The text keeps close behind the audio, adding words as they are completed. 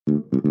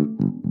And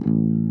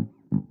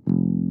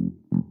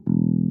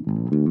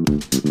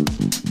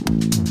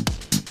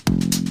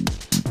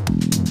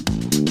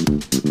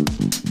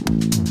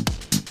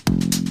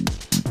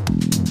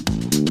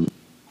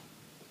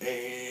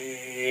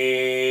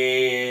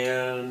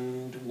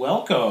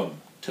welcome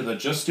to the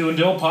Just Stu and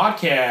Dill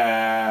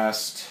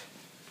podcast.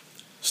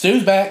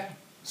 Stu's back.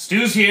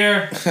 Stu's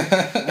here.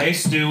 Hey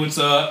Stu, what's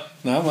up?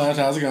 Not much.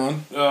 How's it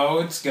going? Oh,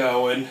 it's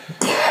going.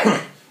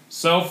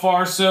 So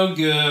far, so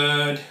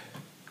good.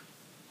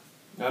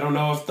 I don't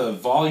know if the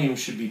volume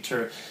should be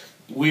turned.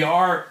 We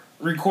are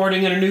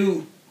recording in a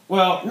new,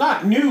 well,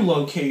 not new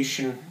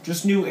location,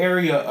 just new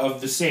area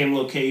of the same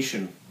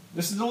location.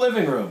 This is the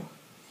living room.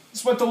 This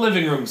is what the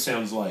living room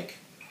sounds like.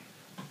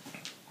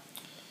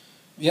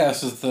 Yeah,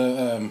 this is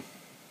the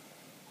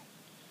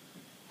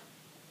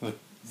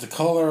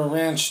Kohler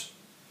Ranch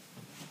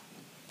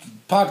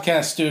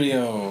podcast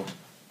studio.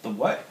 The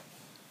what?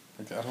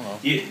 I don't know.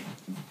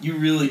 You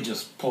really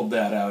just pulled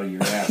that out of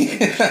your ass.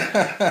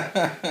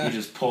 You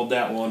just pulled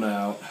that one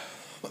out.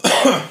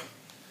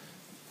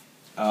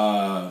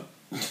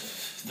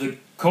 The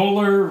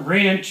Kohler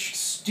Ranch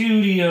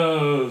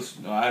Studios.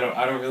 No, I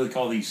don't really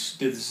call these.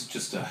 This is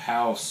just a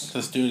house.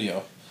 The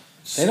studio.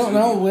 They don't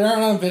know. We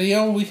aren't on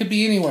video. We could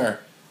be anywhere.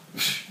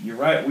 You're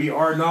right. We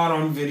are not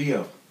on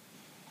video.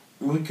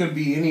 We could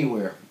be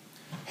anywhere.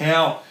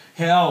 Hell,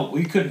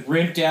 we could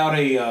rent out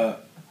a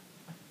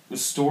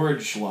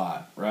storage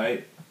lot,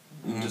 right?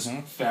 And just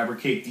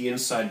fabricate the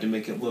inside to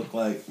make it look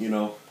like, you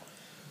know.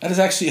 That is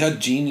actually a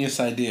genius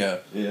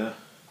idea. Yeah.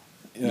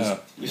 Yeah.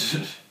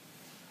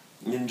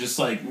 And just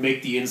like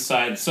make the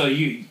inside so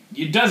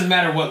it doesn't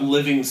matter what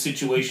living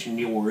situation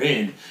you're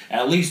in.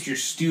 At least your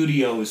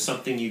studio is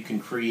something you can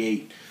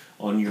create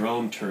on your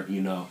own turn,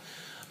 you know.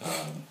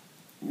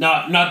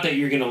 Not that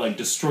you're gonna like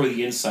destroy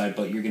the inside,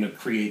 but you're gonna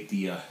create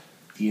the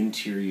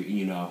interior,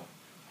 you know.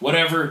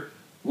 Whatever.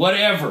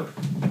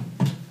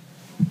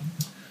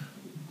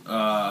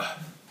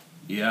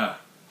 Yeah.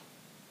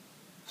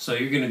 So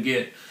you're gonna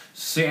get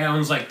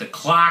sounds like the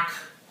clock.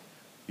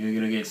 You're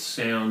gonna get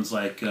sounds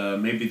like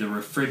maybe the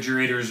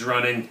refrigerator's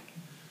running.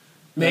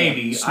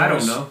 Maybe I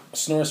don't know.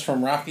 Snores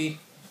from Rocky.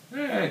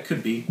 It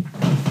could be.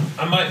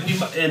 I might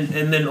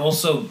and then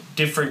also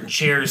different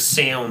chairs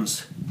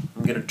sounds.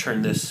 I'm gonna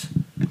turn this.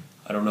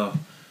 I don't know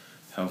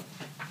how.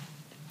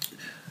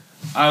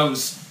 I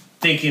was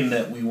thinking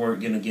that we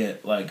weren't gonna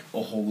get like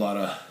a whole lot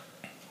of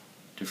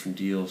different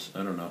deals.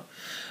 I don't know.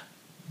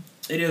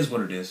 It is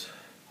what it is.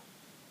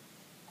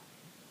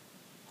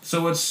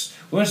 So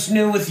what's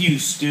new with you,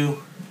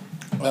 Stu?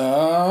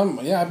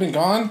 Yeah, I've been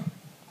gone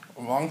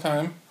a long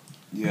time.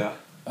 Yeah.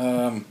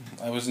 I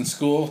was in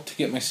school to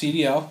get my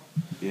CDL.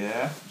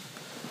 Yeah.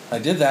 I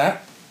did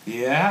that.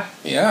 Yeah.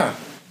 Yeah.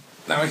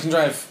 Now I can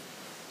drive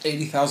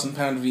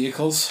 80,000-pound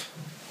vehicles.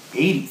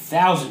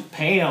 80,000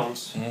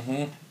 pounds.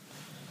 Mm-hmm.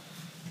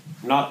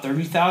 Not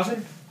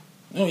 30,000.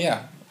 Oh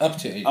yeah, up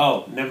to 80.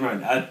 Oh, never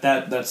mind.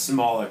 That's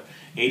smaller.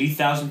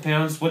 80,000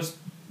 pounds. What's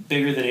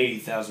bigger than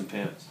 80,000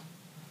 pounds?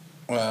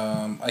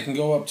 I can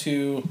go up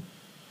to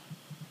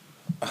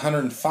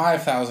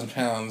 105,000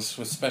 pounds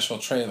with special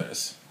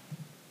trailers.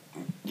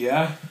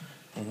 Yeah.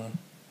 Mm-hmm.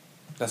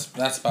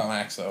 That's about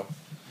max though.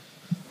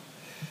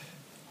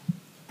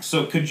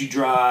 So could you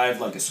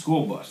drive like a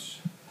school bus?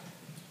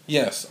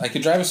 Yes, I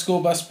could drive a school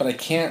bus, but I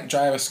can't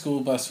drive a school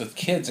bus with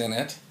kids in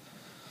it.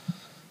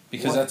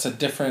 Because that's a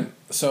different.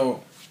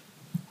 So,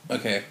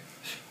 okay.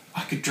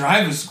 I could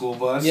drive a school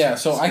bus. Yeah,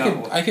 so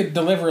I could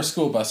deliver a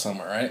school bus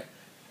somewhere, right?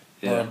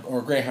 Yeah. Or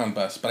a Greyhound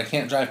bus, but I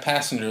can't drive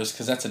passengers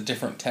because that's a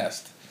different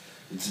test.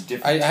 It's a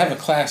different. I have a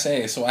Class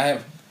A, so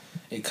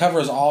it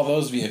covers all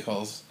those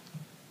vehicles,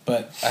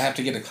 but I have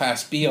to get a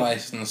Class B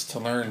license to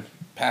learn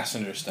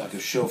passenger stuff. Like a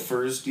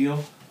chauffeur's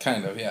deal.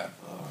 Kind of, yeah.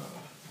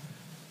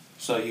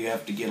 So you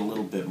have to get a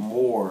little bit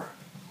more.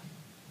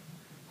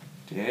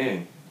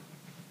 Dang.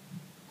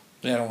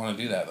 Yeah, I don't want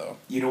to do that though.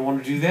 You don't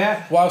want to do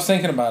that? Well, I was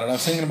thinking about it. I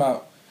was thinking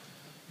about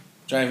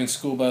driving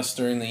school bus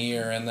during the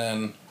year and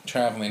then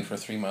traveling for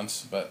 3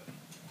 months, but...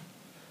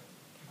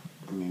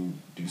 I mean,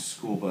 do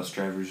school bus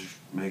drivers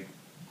make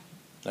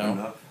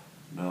enough?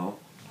 No.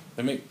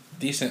 They make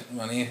decent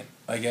money,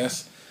 I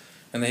guess,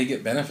 and they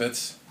get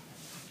benefits.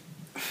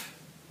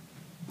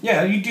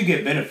 Yeah, you do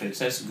get benefits.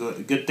 That's a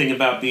good thing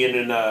about being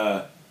in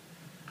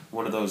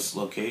one of those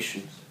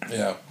locations.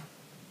 Yeah.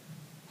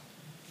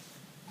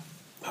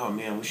 Oh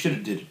man, we should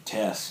have did a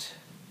test.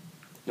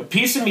 A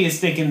piece of me is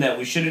thinking that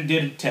we should have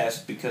did a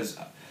test because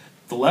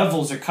the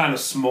levels are kind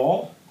of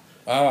small.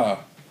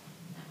 Well,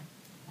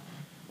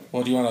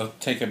 do you want to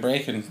take a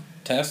break and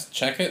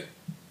check it?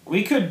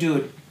 We could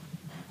do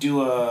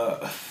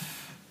a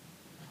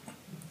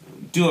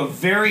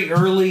very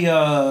early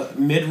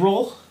mid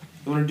roll.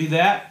 You want to do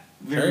that?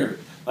 Sure.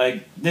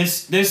 Like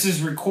this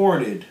is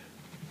recorded.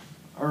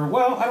 Or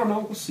well, I don't know.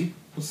 We'll see.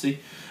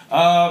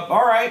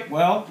 All right.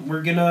 Well,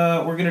 we're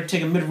gonna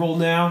take a mid roll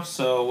now.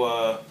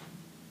 So.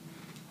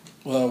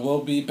 Well,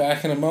 we'll be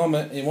back in a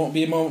moment. It won't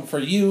be a moment for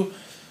you,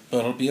 but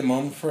it'll be a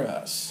moment for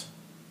us.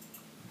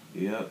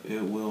 Yep,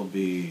 it will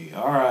be.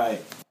 All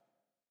right.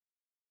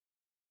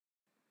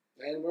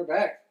 And we're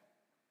back.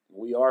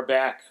 We are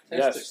back.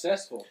 Test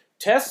successful.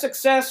 Test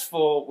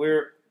successful.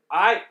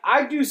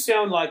 I do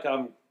sound like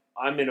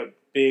I'm in a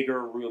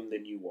bigger room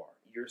than you are.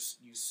 You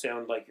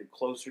sound like you're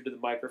closer to the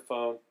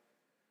microphone.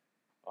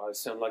 I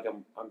sound like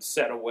I'm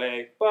set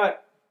away,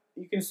 but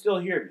you can still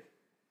hear me.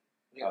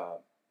 Yeah.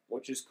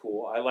 Which is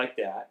cool. I like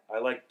that. I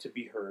like to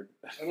be heard.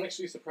 I'm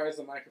actually surprised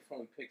the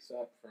microphone picks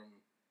up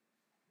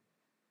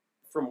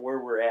from where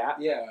we're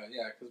at. Yeah,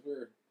 because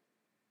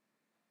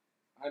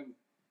I'm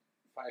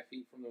 5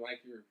 feet from the mic.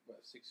 You're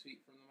 6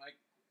 feet from the mic.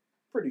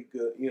 Pretty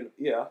good,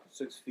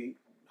 6 feet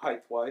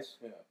height wise.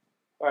 Yeah.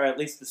 Or at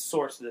least the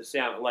source of the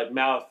sound, like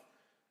mouth.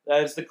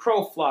 As the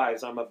crow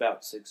flies, I'm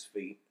about 6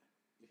 feet.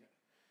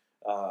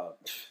 Yeah.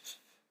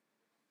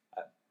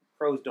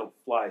 Crows don't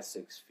fly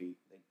 6 feet.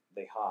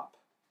 They hop.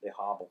 They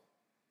hobble.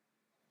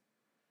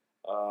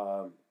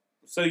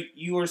 So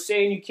you were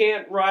saying you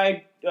can't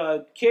ride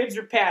kids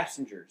or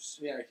passengers?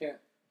 Yeah, I can't.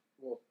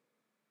 Well,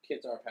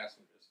 kids are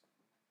passengers.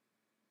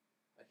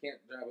 I can't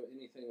drive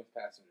anything with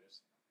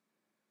passengers.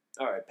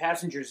 All right,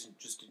 passengers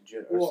just in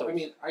general. Well, I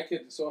mean, I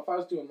could. So if I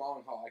was doing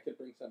long haul, I could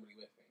bring somebody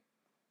with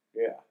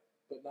me. Yeah.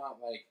 But not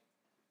like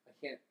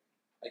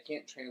I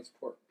can't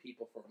transport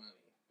people for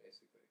money,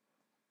 basically.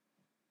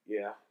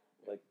 Yeah,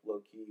 like low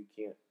key, you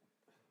can't.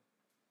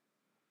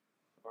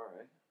 All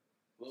right.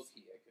 Low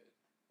key, I could.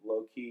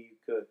 Low key, you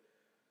could.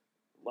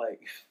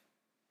 Like,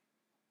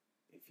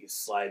 if you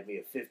slide me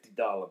a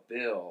 $50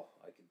 bill,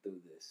 I could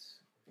do this.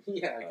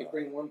 Yeah, I could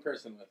bring one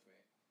person with me.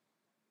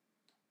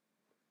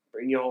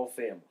 Bring your whole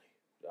family.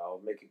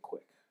 I'll make it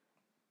quick.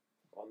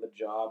 On the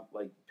job,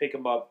 like pick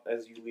them up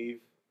as you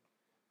leave.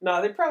 No,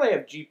 they probably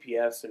have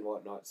GPS and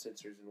whatnot,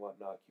 sensors and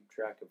whatnot, keep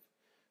track of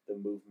the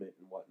movement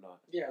and whatnot.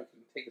 Yeah, I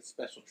could take a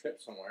special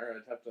trip somewhere.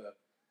 I'd have to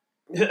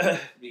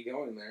be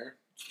going there.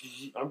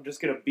 I'm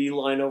just gonna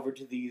beeline over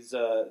to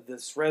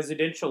this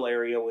residential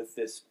area with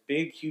this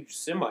big, huge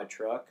semi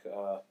truck,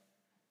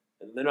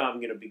 and then I'm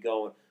gonna be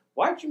going.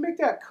 Why'd you make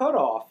that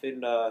cutoff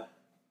in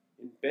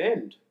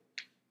Bend?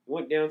 You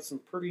went down some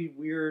pretty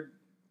weird.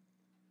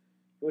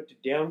 You went to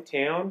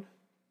downtown.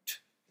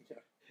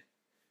 Yeah.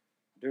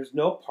 There's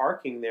no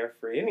parking there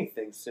for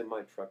anything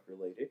semi truck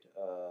related.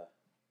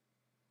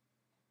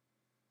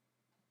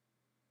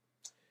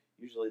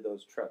 Usually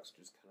those trucks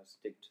just kind of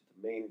stick to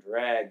the main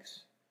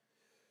drags.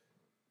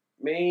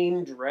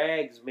 Main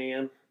drags,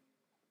 man.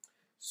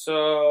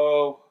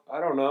 So, I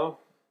don't know.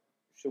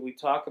 Should we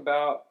talk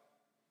about...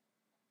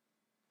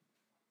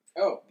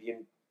 Oh.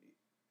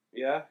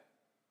 Yeah?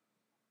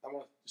 I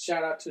want to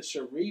shout out to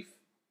Sharif.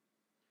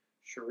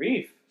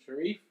 Sharif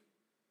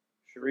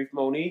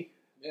Moni.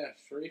 Yeah,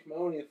 Sharif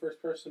Moni, the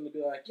first person to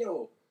be like,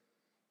 yo,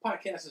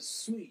 podcast is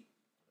sweet.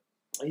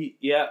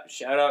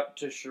 Shout out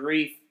to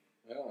Sharif.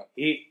 Yeah.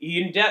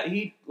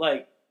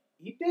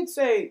 He did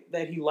say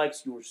that he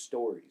likes your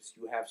stories.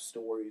 You have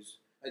stories.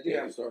 I do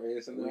have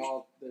stories, and they're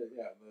all the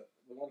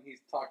one he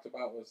talked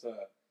about was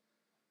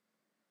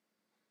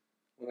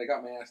when I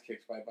got my ass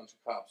kicked by a bunch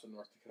of cops in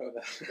North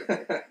Dakota.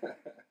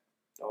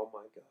 Oh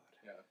my god.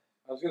 Yeah.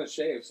 I was gonna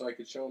shave so I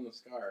could show him the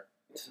scar.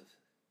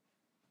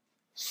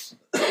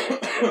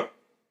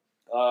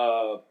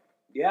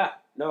 Yeah.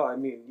 No, I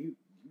mean you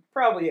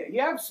probably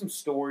have some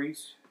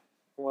stories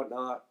and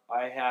whatnot.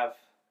 I have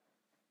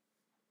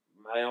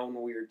my own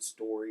weird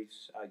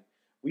stories.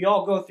 We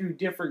all go through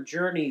different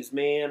journeys,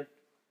 man.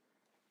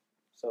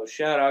 So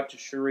shout out to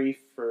Sharif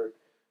for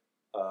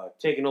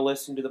taking a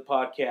listen to the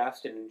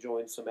podcast and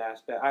enjoying some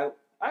aspect. I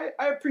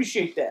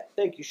appreciate that.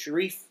 Thank you,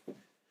 Sharif.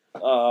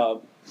 Yeah,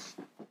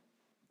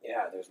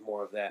 there's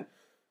more of that.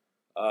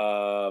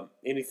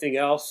 Anything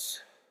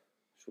else?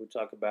 Should we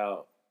talk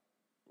about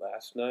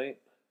last night?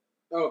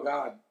 Oh,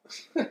 God.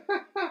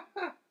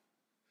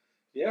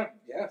 Yeah,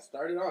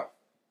 start it off.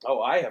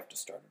 Oh, I have to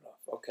start it off.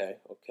 Okay.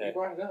 You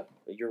brought it up.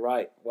 You're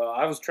right. Well,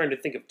 I was trying to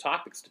think of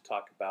topics to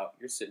talk about.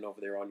 You're sitting over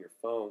there on your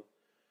phone.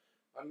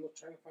 I'm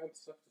trying to find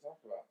stuff to talk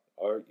about.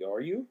 Are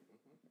you?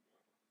 Mm-hmm.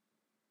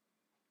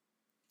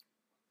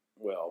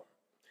 Well,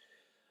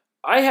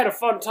 I had a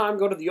fun time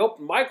going to the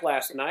open mic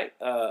last night.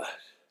 I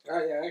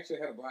actually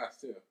had a blast,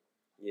 too.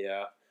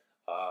 Yeah.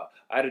 I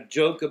had a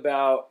joke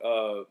about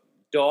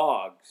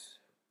dogs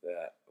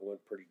that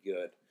went pretty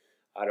good.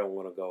 I don't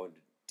want to go into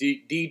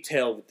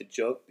detail with the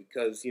joke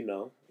because,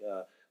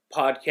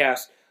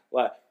 podcast.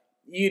 Well,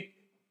 you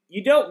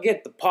don't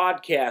get the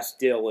podcast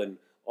Dylan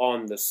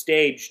on the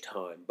stage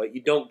time, but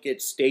you don't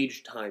get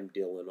stage time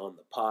Dylan on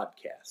the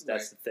podcast.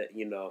 That's the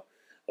thing,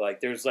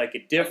 like there's like a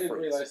difference. I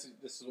didn't realize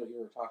this is what you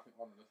were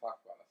wanted to talk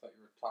about. I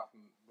thought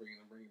you were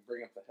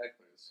bring up the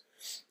hecklers.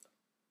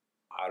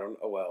 I don't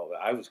know. Well,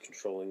 I was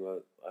controlling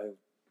what I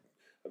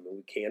mean,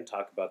 we can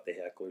talk about the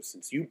hecklers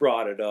since you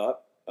brought it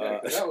up. Yeah,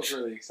 that was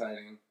really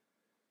exciting.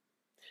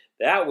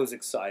 That was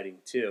exciting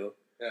too.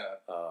 Yeah.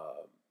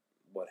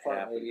 What Fart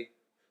happened? Lady.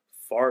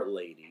 Fart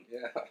Lady.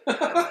 Yeah.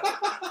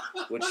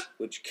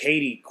 which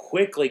Katie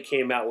quickly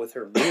came out with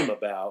her meme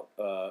about.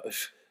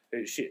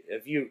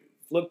 If you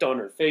looked on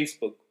her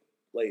Facebook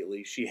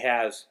lately, she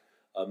has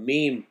a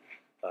meme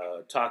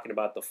talking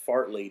about the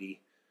Fart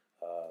Lady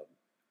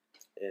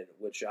and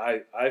which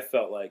I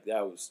felt like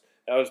that was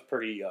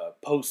pretty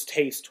post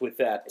haste with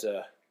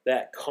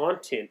that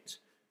content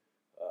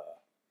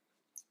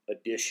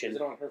addition. Is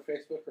it on her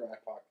Facebook or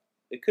iPod?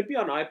 It could be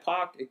on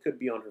iPod. It could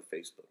be on her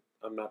Facebook.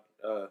 I'm not.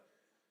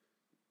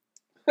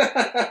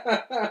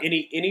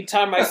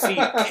 Anytime I see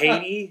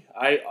Katie,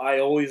 I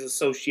always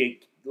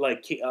associate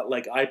like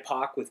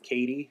IPOC with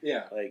Katie.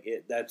 Yeah.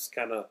 Like that's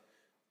kind of.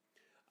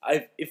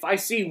 If I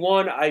see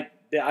one, I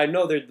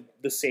know they're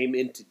the same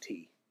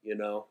entity. You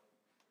know.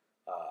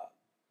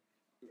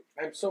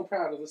 I'm so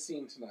proud of the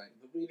scene tonight.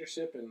 The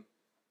leadership and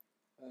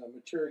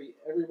maturity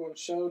everyone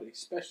showed,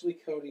 especially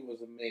Cody,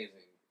 was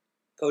amazing.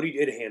 Cody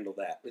did handle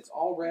that. It's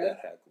all red,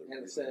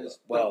 and it says,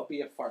 "Don't be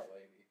a fart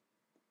lady."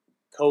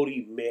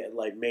 Cody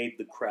made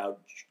the crowd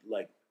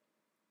like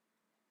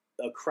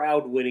a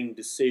crowd-winning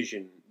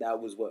decision.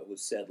 That was what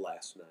was said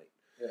last night.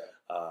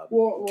 Yeah.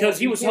 Because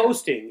he was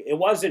hosting. It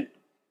wasn't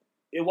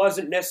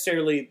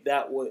necessarily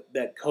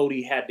that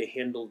Cody had to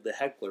handle the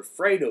heckler.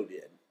 Fredo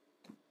did.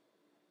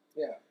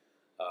 Yeah.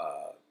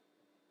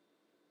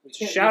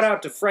 Shout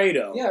out to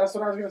Fredo. Yeah, that's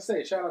what I was gonna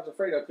say. Shout out to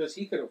Fredo because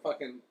he could have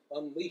fucking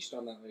unleashed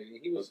on that lady.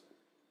 He was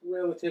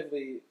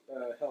relatively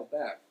held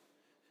back.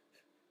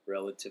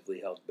 Relatively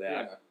held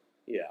back.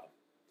 Yeah.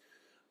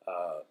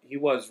 He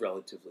was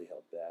relatively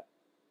held back.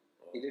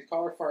 He did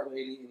call her fart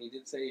lady, and he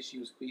did say she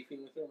was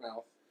queefing with her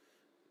mouth.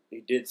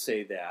 He did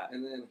say that.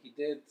 And then he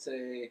did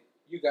say,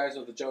 "You guys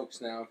are the jokes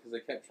now," because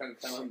they kept trying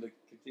to tell him to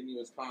continue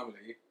his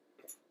comedy.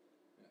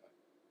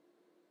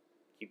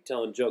 Keep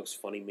telling jokes,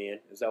 funny man.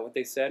 Is that what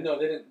they said? No,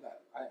 they didn't.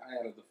 I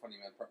added the funny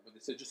man part, but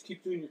they said just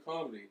keep doing your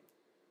comedy. And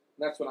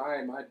that's when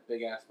my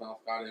big ass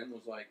mouth got in.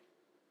 Was like,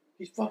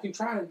 he's fucking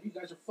trying. You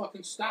guys are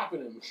fucking stopping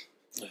him.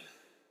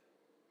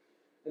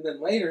 And then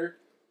later,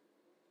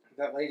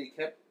 that lady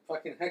kept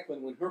fucking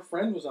heckling when her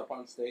friend was up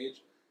on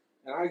stage,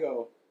 and I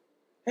go,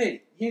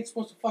 "Hey, you ain't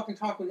supposed to fucking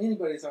talk when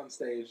anybody's on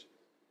stage."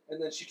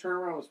 And then she turned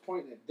around and was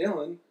pointing at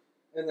Dylan,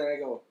 and then I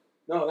go,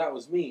 "No, that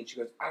was me." And she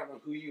goes, "I don't know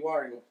who you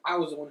are." And I go, "I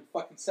was the one who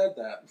fucking said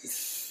that."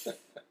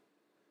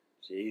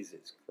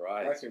 Jesus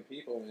Christ. Fucking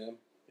people, man.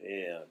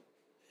 Man.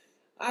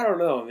 I don't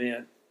know,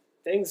 man.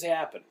 Things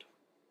happened.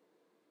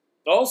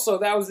 Also,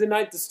 that was the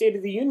night the State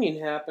of the Union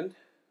happened.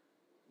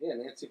 Yeah,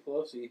 Nancy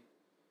Pelosi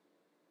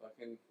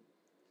fucking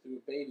threw a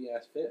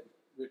baby-ass fit,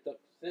 ripped up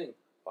the thing.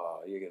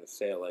 Oh, you're going to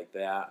say it like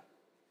that.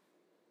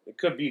 It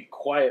could be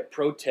quiet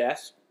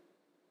protest.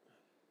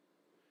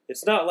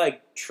 It's not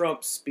like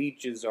Trump's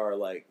speeches are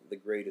like the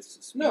greatest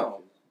of speeches.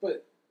 No,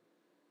 but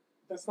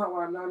that's not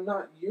what I'm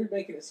not. You're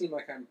making it seem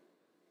like I'm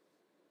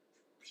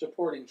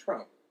supporting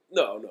Trump.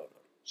 No.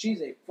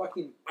 She's a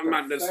fucking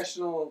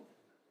professional.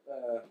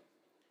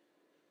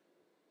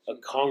 A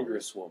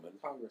congresswoman.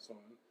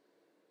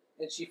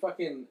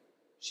 And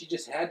she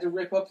just had to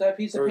rip up that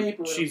piece of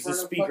paper. She's the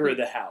Speaker of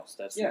the House.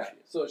 That's yeah. what she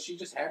is. So she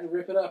just had to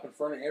rip it up in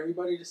front of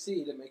everybody to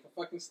see to make a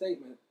fucking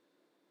statement,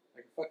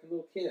 like a fucking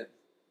little kid.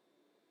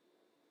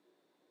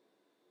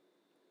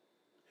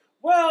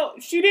 Well,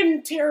 she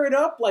didn't tear it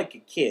up like a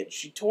kid.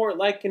 She tore it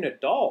like an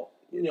adult.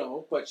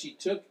 No, but she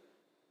took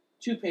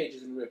 2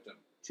 pages and ripped them.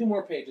 2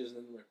 more pages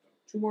and then ripped them.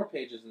 2 more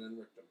pages and then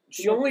ripped them.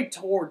 She only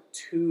tore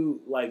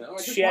 2,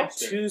 she had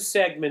 2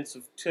 segments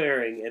of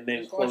tearing and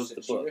then closed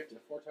the book. She ripped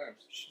it 4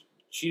 times.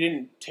 She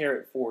didn't tear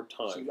it 4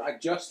 times. I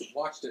just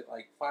watched it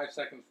like 5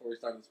 seconds before we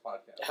started this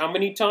podcast. How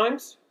many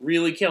times?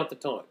 Really count the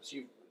times.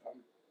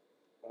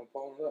 I'm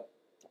pulling it up.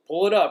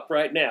 Pull it up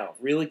right now.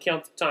 Really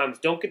count the times.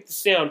 Don't get the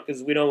sound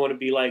because we don't want to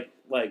be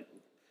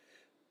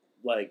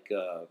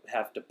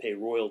have to pay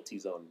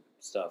royalties on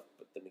stuff.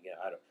 But then again,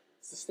 I don't.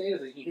 It's the State of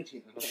the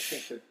Union. I don't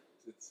think that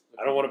it's.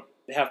 I don't want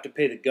to have to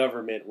pay the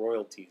government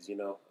royalties. You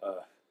know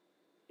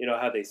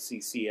how they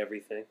CC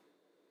everything.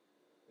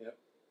 Yep.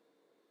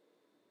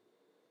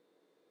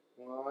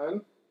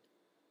 1.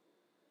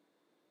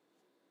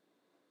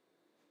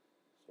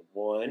 So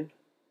 1.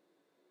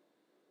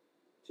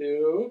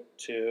 2.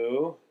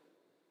 2.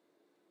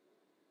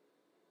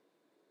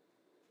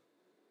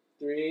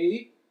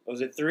 3.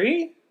 Was it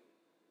 3?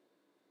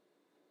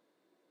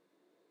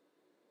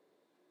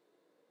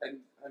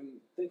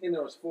 I'm thinking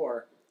there was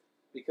 4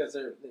 because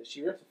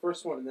she ripped the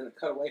first one and then it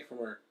cut away from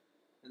her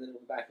and then it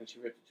went back and she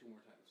ripped it 2 more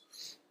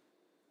times.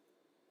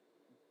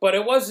 But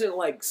it wasn't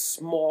like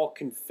small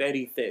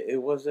confetti thing.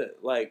 It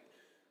wasn't like.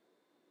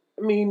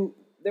 I mean,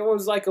 there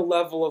was like a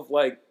level of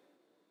like.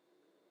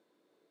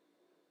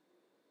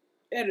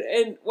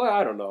 And well,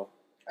 I don't know.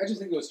 I just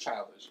think it was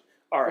childish.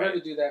 All For right. her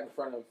to do that in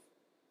front of.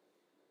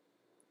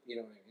 You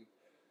know what I mean?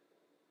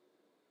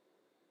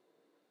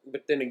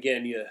 But then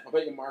again, yeah. I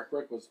bet you Mark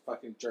Rick was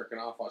fucking jerking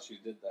off while she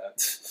did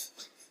that.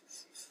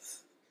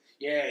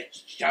 Yeah,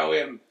 show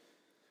him.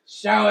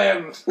 Show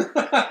him.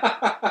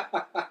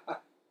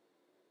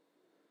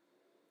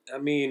 I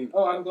mean.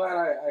 Oh, I'm glad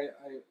I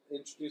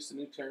introduced a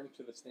new term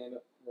to the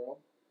stand-up world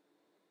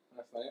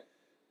last night.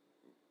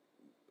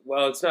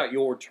 Well, it's not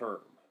your term.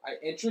 I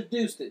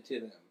introduced it to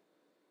them.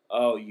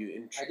 Oh, I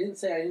didn't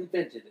say I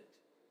invented it,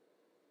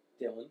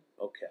 Dylan.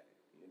 Okay.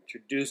 You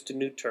Introduced a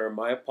new term.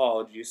 My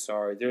apologies.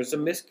 Sorry. There's a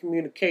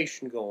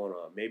miscommunication going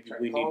on. Maybe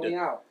Trying we to call need me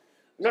to. out.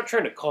 I'm not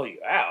trying to call you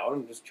out.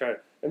 I'm just trying.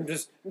 I'm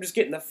just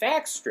getting the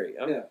facts straight.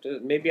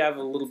 Maybe I have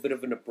a little bit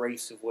of an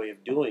abrasive way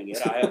of doing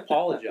it. I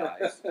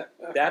apologize.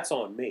 That's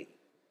on me.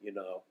 You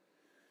know,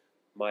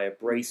 my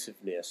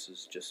abrasiveness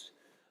is just.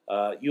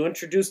 You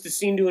introduced the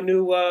scene to a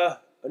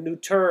new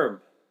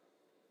term.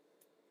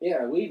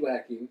 Yeah, weed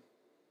whacking.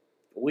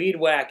 Weed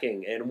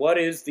whacking. And what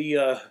is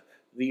the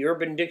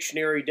Urban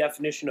Dictionary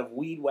definition of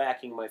weed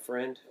whacking, my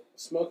friend?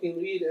 Smoking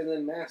weed and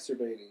then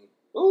masturbating.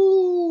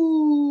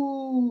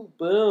 Ooh,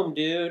 boom,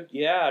 dude.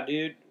 Yeah,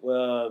 dude.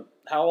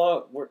 How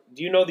long?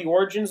 Do you know the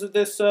origins of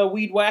this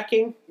weed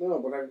whacking? No,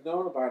 but I've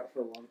known about it for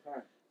a long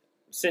time.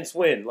 Since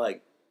when?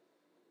 Like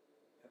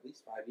At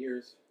least 5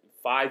 years.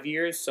 5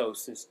 years? So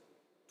since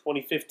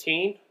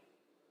 2015?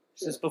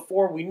 Since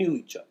before we knew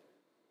each other.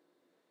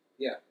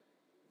 Yeah.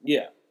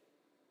 Yeah.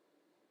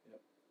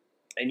 Yep.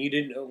 And you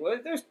didn't know. Well,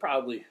 there's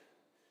probably.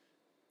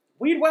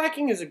 Weed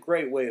whacking is a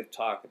great way of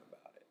talking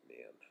about it,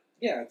 man.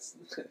 Yeah,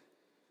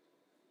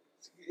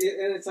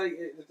 and it's like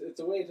it's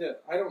a way to.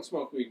 I don't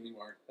smoke weed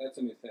anymore. That's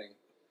a new thing.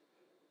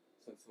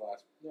 Since the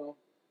last, no,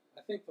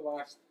 I think the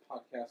last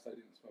podcast I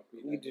didn't smoke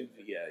weed. You did,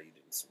 yeah. You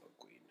didn't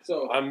smoke weed.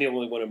 So I'm the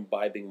only one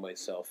imbibing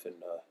myself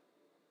in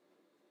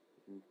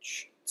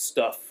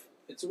stuff.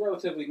 it's a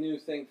relatively new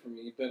thing for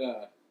me, but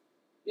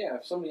yeah.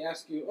 If somebody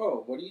asks you,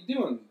 "Oh, what are you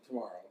doing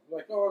tomorrow?"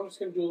 Like, "Oh, I'm just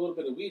going to do a little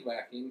bit of weed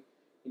whacking."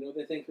 You know,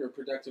 they think you're a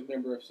productive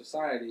member of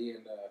society,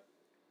 and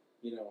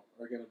you know,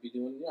 are going to be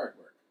doing yard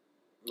work.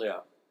 Yeah.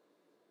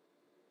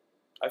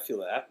 I feel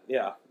that.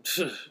 Yeah.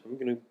 I'm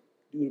going to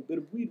do a bit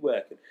of weed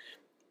whacking.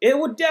 It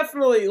would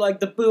definitely, like,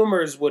 the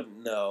boomers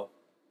wouldn't know.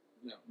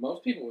 No,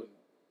 most people wouldn't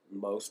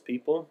know. Most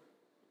people.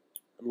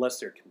 Unless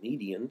they're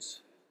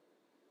comedians.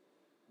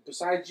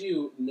 Besides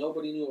you,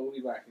 nobody knew what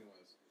weed whacking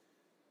was.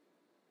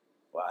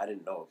 Well, I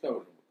didn't know.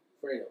 So,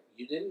 Fredo,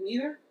 you didn't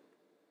either?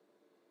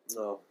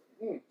 No.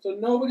 So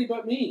nobody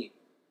but me.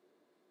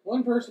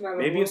 One person out of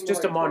Maybe it's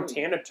just like a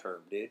Montana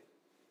term, dude. I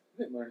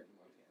didn't learn it in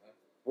Montana.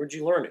 Where'd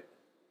you learn it?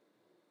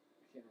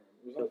 I can't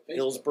remember. It was on Facebook.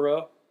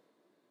 Hillsboro?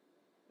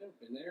 Never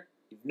been there.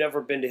 You've never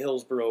been to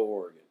Hillsboro,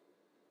 Oregon?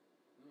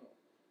 No.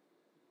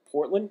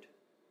 Portland?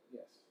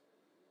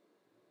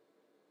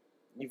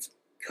 Yes.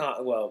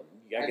 Well,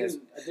 I guess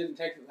I didn't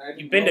take. I didn't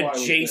you've been know I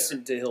was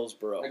adjacent to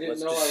Hillsboro. there. I didn't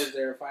know I was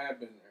there if I had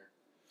been there.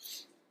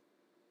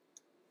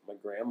 My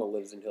grandma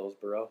lives in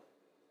Hillsboro.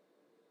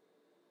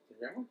 Your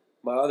grandma?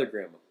 My other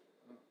grandma.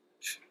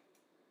 I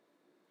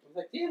was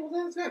like, yeah, well,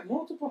 that's got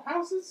multiple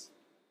houses.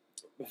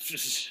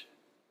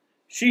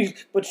 She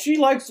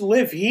likes to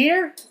live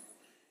here.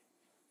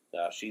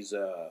 No, she's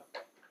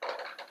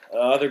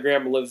other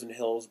grandma lives in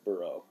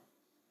Hillsboro.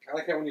 I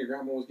like how when your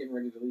grandma was getting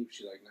ready to leave,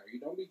 she's like, "No, you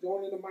don't be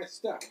going into my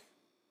stuff."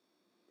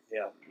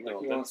 Yeah, no,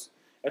 Like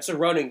that's a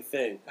running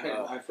thing.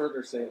 I've heard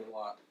her say it a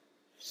lot.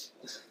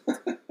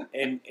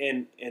 and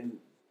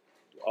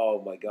oh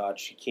my God,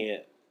 she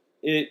can't.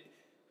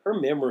 Her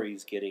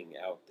memory's getting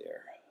out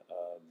there.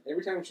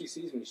 Every time she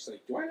sees me, she's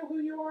like, "Do I know who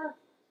you are?"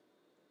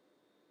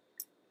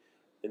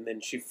 And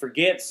then she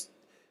forgets.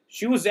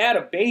 She was at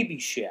a baby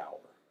shower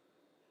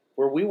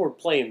where we were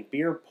playing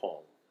beer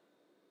pong.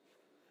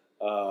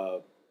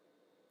 The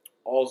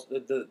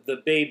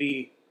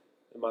baby,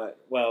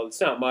 it's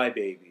not my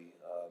baby.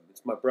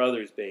 It's my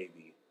brother's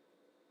baby.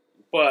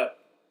 But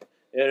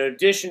in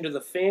addition to the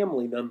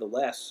family,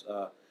 nonetheless,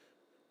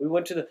 we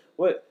went to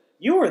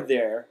you were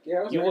there.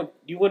 Yeah, I was there.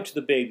 You went to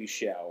the baby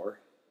shower.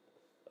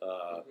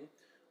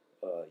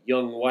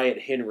 Young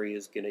Wyatt Henry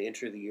is going to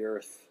enter the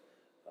earth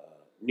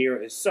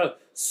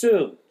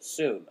soon.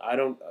 I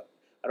don't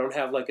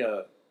have like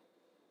a.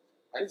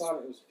 I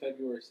thought it was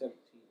February 17th.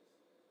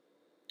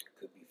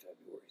 Could be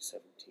February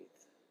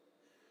 17th.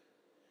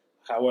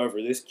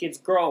 However, this kid's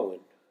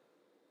growing.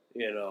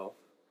 You know,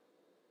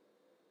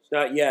 it's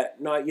not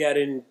yet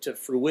into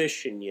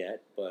fruition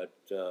yet, but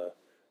the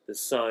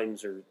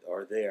signs are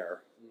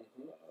there.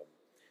 Mm-hmm.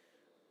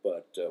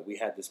 But we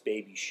had this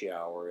baby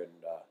shower,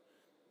 and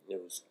it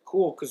was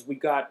cool because we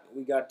got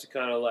to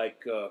kind of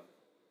like,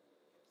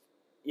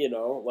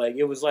 like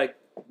it was like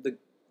the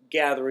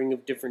gathering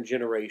of different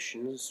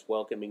generations,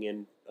 welcoming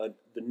in the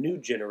new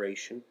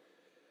generation.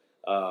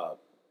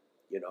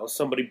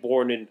 Somebody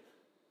born in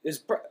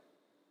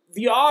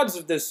the odds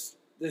of this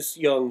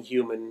young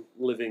human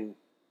living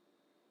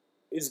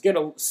is going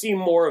to see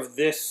more of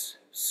this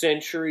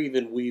century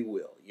than we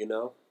will.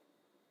 Yeah.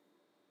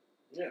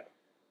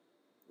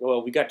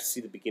 Well, we got to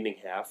see the beginning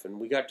half, and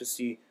we got to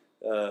see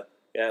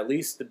at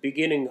least the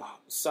beginning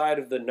side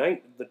of the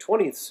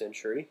 20th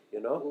century.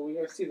 Well, we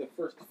got to see the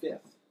first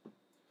fifth.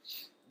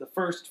 The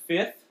first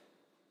fifth?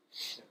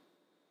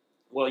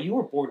 Well, you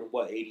were born in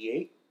what,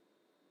 88?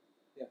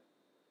 Yeah.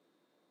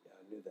 Yeah,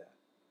 I knew that.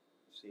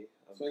 See?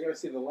 So I got to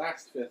see the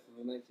last fifth of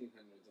the 1900s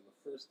and the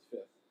first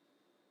fifth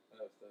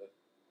of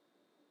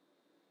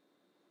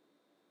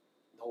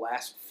the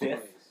last fifth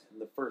 20s. and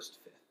the first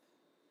fifth.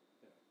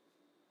 Yeah.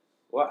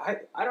 Well,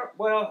 I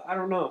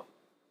don't know.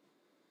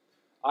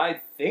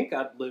 I think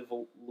I'd live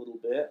a little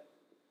bit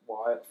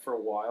for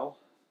a while.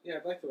 Yeah,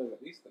 I'd like to live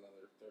at least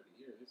another 30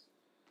 years.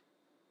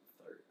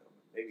 30,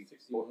 maybe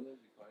 61 would be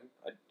fine.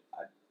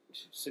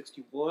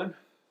 61.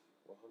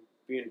 Well, I'm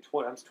being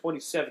 20. I'm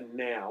 27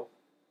 now,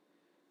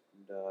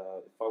 and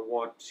if I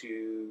want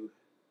to,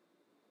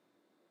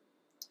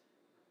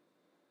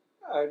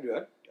 I'd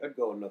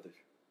go another.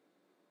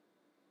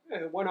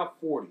 Yeah, why not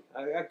 40?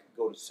 I could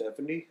go to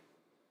 70.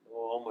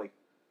 Well,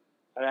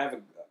 I'd have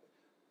a.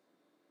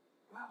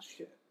 Well,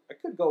 shit. I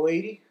could go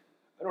 80.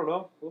 I don't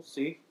know. We'll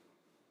see.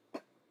 I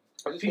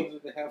just hope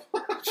that they have.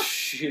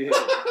 Shit.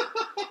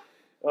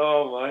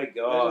 Oh my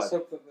god. I just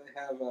hope that they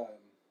have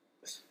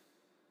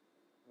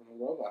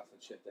robots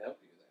and shit to help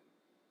you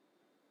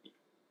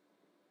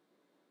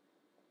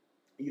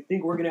then. You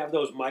think we're gonna have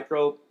those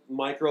micro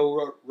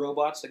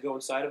robots that go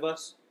inside of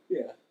us?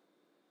 Yeah.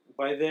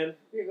 By then?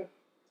 Yeah.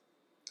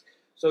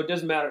 So it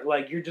doesn't matter.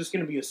 Like, you're just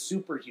gonna be a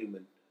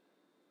superhuman.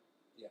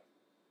 Yeah.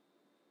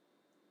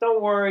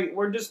 Don't worry.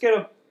 We're just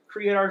gonna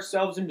create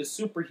ourselves into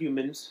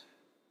superhumans.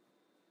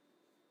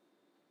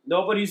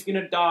 Nobody's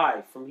gonna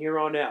die from here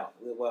on out.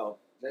 Well,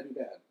 that'd be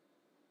bad.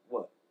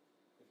 What?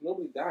 If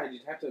nobody died,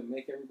 you'd have to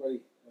make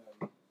everybody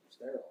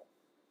sterile.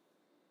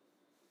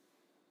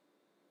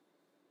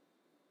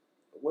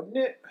 Wouldn't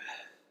it?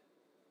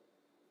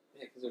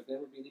 Yeah, because there'd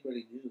never be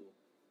anybody new.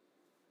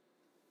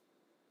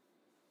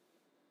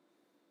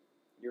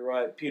 You're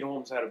right. Pete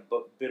Holmes had a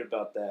bit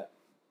about that.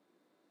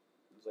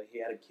 It was like he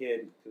had a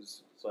kid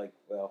because it's like,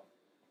 well,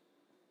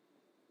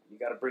 you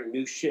got to bring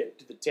new shit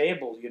to the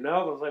table, you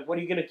know? I was like, what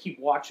are you going to keep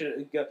watching it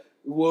and go,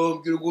 well,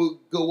 I'm going to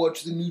go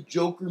watch the new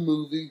Joker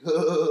movie,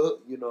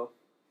 you know?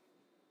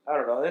 I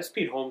don't know. That's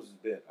Pete Holmes'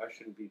 bit. I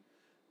shouldn't be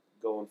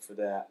going for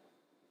that.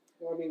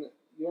 Well, I mean,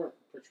 you aren't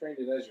portraying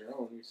it as your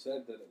own. You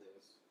said that it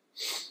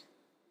is.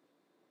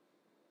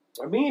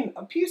 I mean,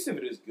 a piece of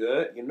it is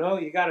good, you know?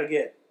 You got to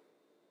get...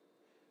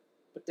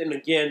 But then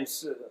again,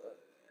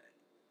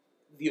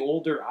 the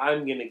older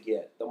I'm going to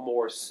get, the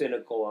more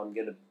cynical I'm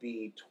going to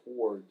be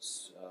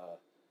towards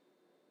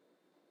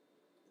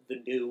the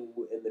new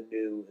and the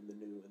new and the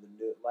new and the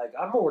new. Like,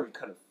 I'm already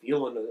kind of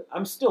feeling it.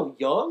 I'm still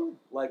young,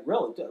 like,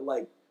 relative,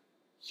 like,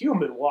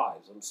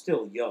 human-wise, I'm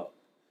still young.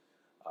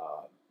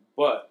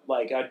 But,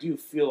 like, I do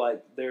feel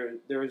like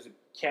there is a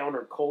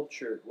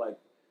counterculture, like,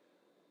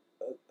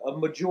 a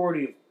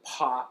majority of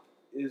pop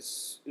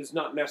is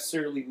not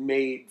necessarily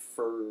made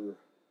for,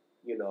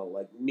 you know,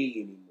 like me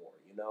anymore.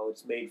 You know,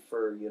 it's made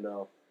for, you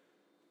know,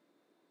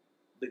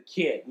 the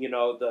kid, you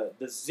know, the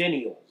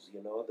zennials,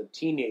 you know, the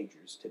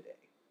teenagers today.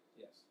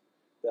 Yes.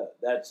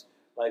 That's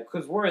like,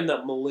 because we're in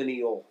that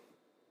millennial.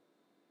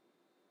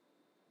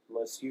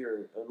 Unless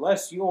you're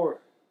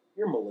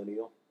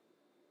millennial.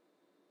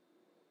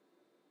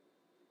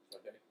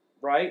 Okay.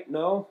 Right?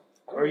 No?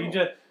 Or you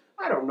just,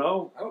 I don't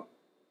know. I don't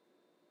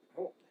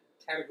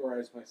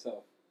categorize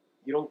myself.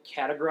 You don't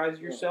categorize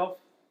yourself?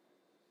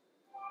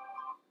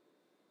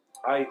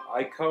 No.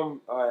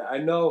 I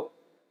know,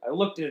 I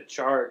looked at a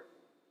chart.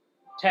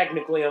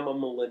 Technically, I'm a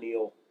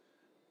millennial.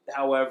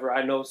 However,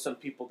 I know some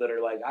people that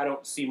are like, I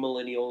don't see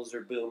millennials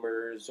or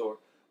boomers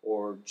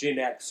or Gen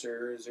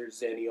Xers or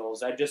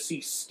Zennials. I just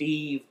see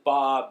Steve,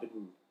 Bob,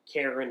 and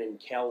Karen and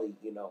Kelly,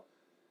 you know.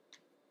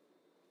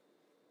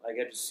 Like,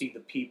 I just see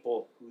the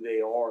people who they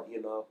are,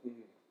 you know.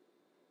 Mm-hmm.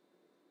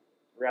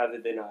 Rather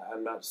than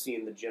I'm not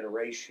seeing the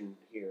generation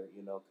here,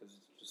 you know, because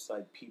it's just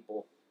like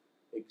people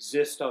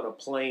exist on a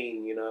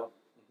plane, you know.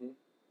 Mm-hmm.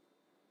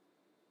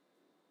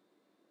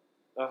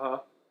 Uh-huh.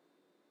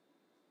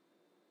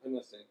 I'm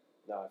listening.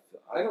 No,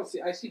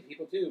 I see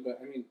people too, but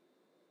I mean,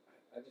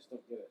 I just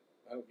don't get it.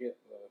 I don't get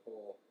the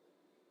whole,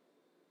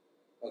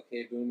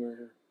 okay,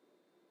 boomer,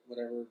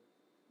 whatever,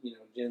 you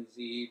know, Gen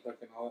Z,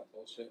 fucking all that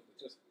bullshit.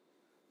 It's just...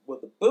 Well,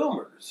 the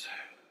boomers,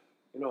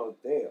 you know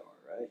what they are,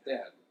 right? Your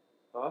dad.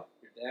 Huh?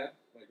 Your dad?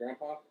 My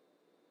grandpa?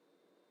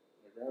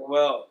 My grandma?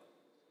 Well,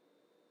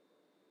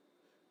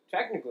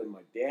 technically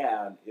my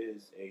dad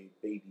is a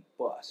baby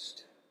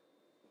bust.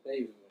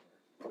 Baby boomer.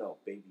 No,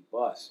 baby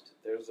bust.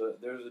 There's a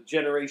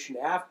generation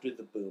after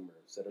the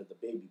boomers that are the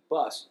baby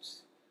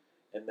busts,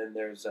 and then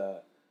there's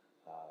the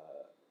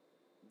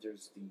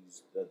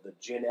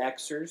Gen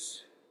Xers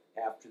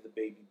after the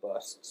baby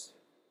busts.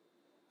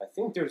 I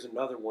think there's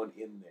another one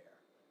in there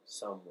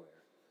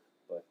somewhere,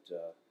 but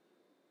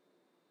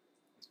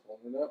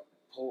pulling it up.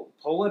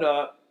 Pull it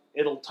up.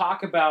 It'll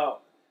talk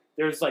about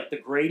there's like the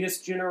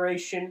greatest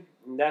generation,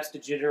 and that's the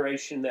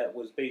generation that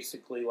was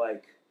basically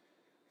like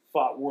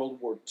fought World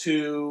War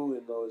II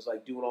and was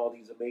like doing all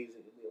these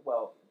amazing.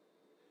 Well,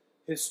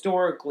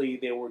 historically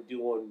they were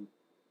doing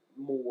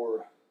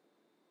more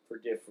for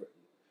different.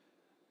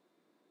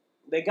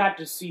 They got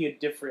to see a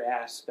different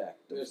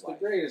aspect. There's the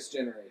greatest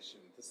generation,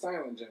 the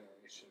silent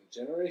generation,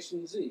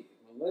 Generation Z,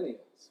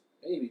 millennials,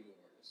 baby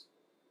boomers.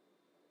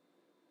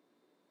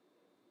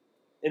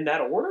 In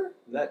that order?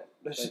 No, that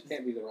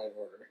can't be the right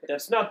order.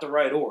 That's not the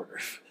right order.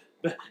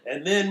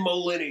 And then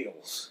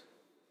millennials.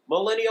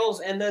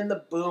 Millennials and then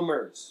the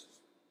boomers.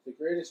 The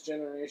greatest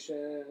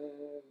generation,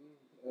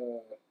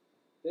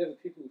 they're the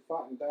people who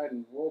fought and died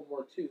in World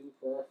War II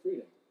for our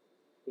freedom.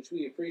 which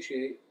we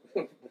appreciate,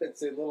 but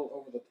it's a little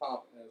over the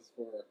top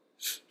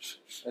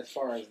as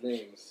far as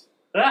names.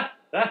 The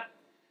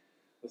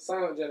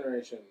Silent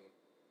Generation.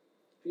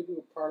 People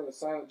who are part of the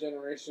Silent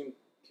Generation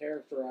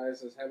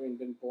characterized as having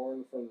been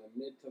born from the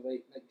mid to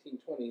late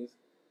 1920s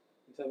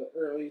until the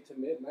early to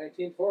mid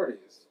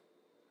 1940s.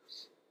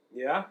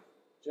 Yeah.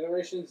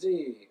 Generation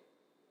Z,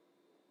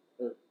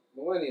 or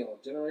Millennial,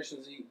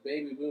 Generation Z,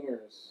 Baby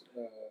Boomers.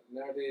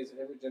 Nowadays,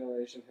 every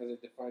generation has a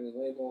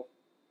defining label.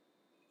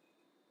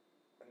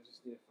 I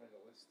just need to find a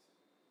list.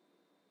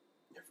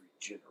 Every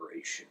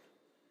generation.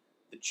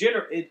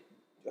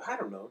 I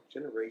don't know,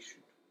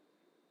 generation.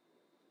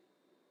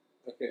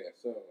 Okay,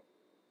 so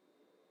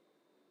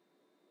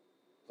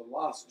the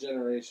Lost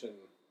Generation,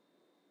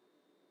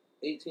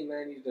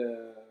 1890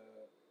 to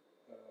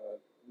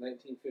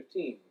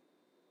 1915.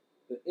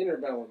 The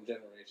Interbellum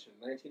Generation,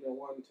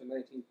 1901 to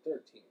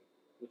 1913,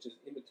 which is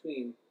in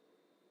between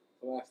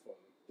the last one.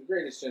 The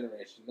Greatest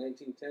Generation,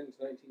 1910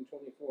 to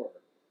 1924.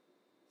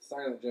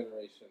 Silent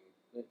Generation,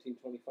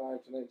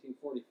 1925 to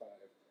 1945.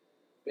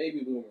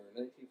 Baby Boomer,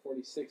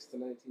 1946 to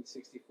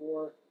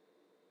 1964.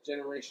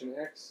 Generation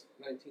X,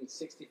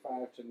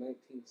 1965 to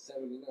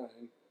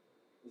 1979.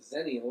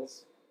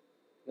 Zennials,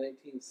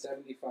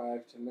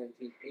 1975 to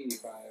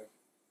 1985.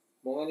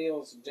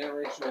 Millennials,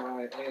 Generation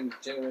Y, and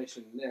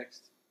Generation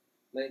Next,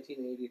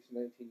 1980 to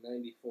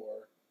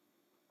 1994.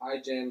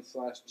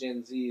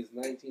 iGen/Gen Z is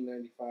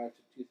 1995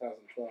 to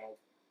 2012.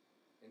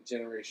 And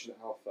Generation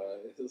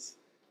Alpha is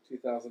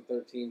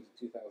 2013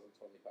 to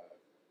 2025.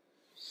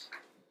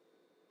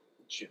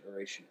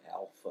 Generation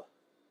Alpha.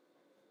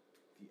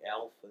 The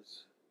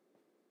Alphas.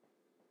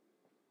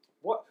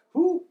 What?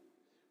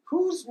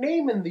 Who's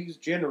naming these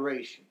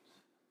generations?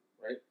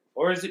 Right?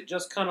 Or is it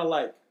just kind of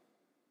like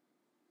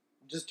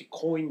just a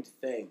coined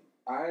thing?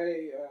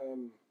 I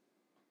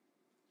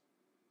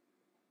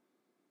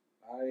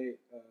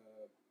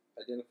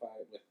identify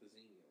with the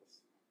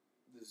Xenials.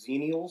 The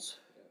Xenials?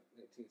 Yeah,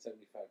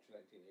 1975 to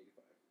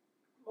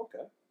 1985.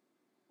 Okay.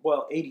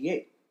 Well,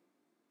 88.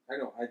 I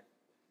know.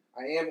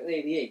 I am an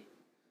 88.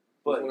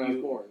 But when I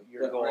was born.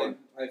 You're going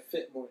I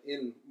fit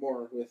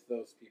more with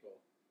those people.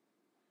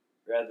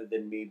 Rather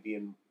than me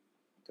being,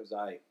 because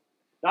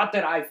not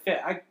that I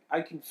fit.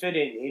 I can fit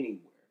in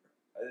anywhere.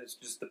 It's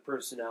just the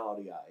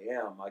personality I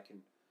am.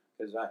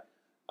 Because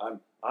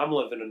I'm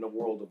living in a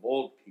world of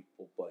old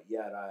people, but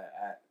yet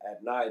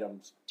at night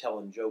I'm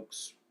telling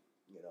jokes,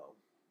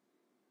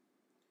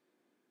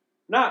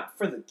 not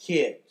for the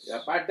kids.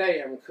 Yeah, by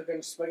day I'm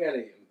cooking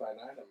spaghetti, and by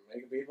night I'm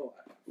making people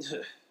laugh.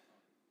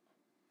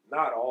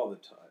 Not all the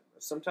time.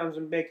 Sometimes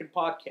I'm making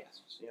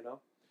podcasts,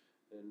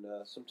 and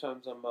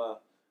sometimes I'm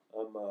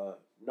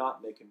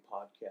not making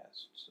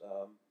podcasts.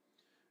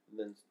 And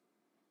then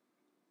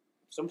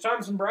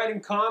sometimes I'm writing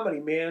comedy,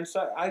 man.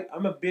 So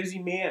I'm a busy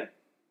man.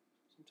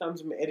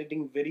 Sometimes I'm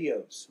editing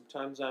videos.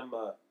 Sometimes I'm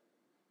a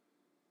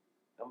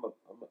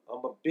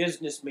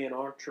businessman,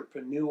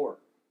 entrepreneur.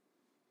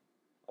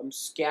 I'm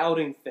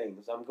scouting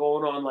things. I'm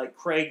going on like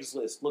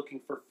Craigslist looking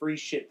for free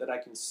shit that I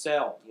can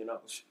sell.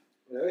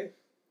 Really?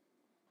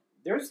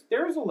 There's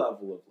a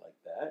level of like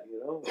that,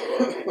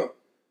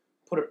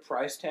 Put a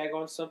price tag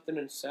on something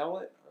and sell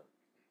it.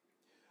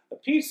 A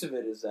piece of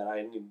it is that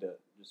I need to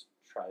just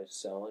try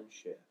selling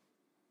shit.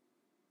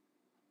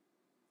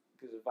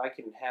 Because if I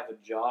can have a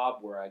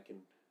job where I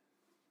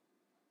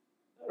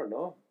don't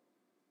know.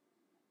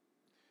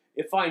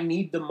 If I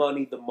need the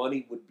money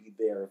would be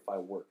there if I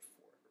worked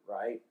for it,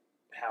 right?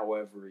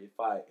 However, if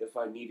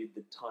I needed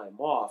the time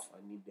off,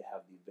 I need to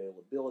have the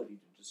availability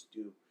to just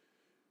do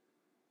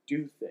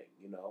thing,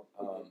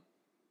 Mm-hmm.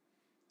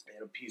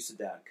 And a piece of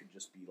that could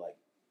just be like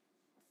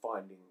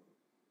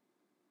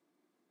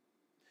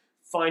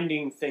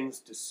finding things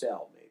to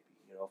sell, maybe,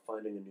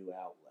 finding a new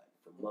outlet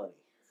for money.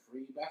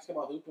 Free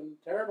basketball hoop in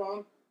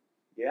Terrebonne.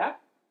 Yeah?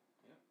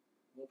 Yeah.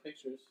 No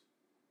pictures.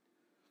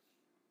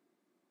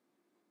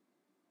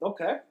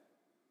 Okay.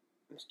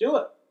 Let's do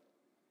it.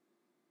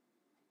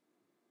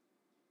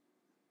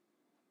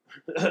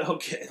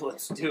 Okay,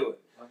 let's do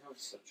it. I have a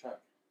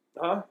truck.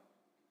 Huh? I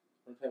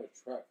don't have a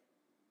truck.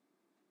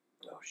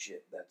 Oh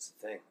shit, that's the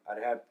thing.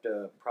 I'd have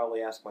to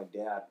probably ask my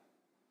dad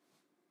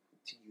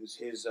to use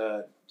his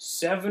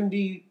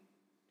 70.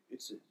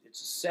 It's a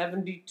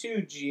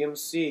 72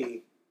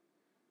 GMC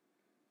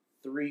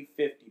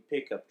 350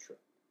 pickup truck.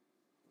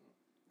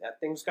 That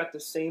thing's got the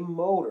same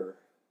motor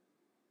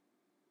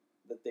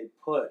that they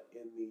put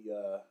in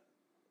the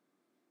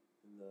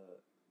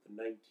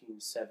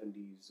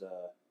 1970s.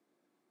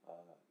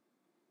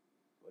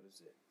 What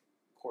is it?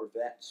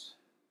 Corvettes.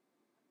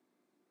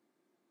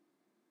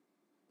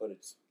 But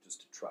it's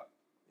just a truck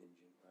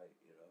engine, right?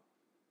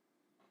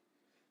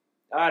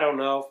 I don't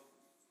know.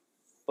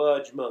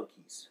 Fudge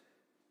monkeys.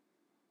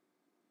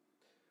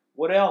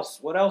 What else?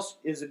 What else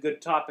is a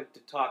good topic to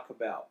talk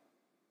about?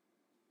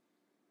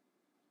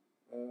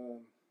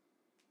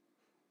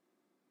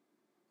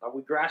 Are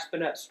we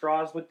grasping at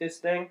straws with this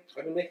thing?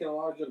 I've been making a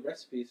lot of good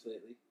recipes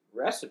lately.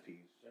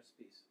 Recipes?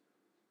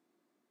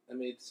 I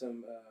made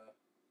some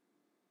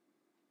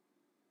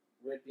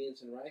red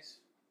beans and rice.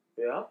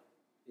 Yeah.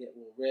 Yeah,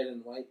 well, red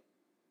and white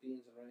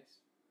beans and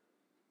rice.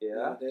 The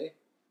Yeah. other day.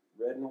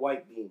 Red and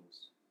white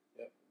beans.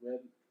 Yep.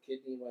 Red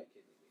kidney, white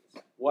kidney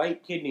beans.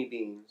 White kidney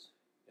beans.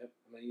 Yep.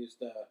 And I used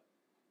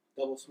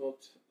double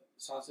smoked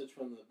sausage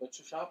from the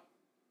butcher shop.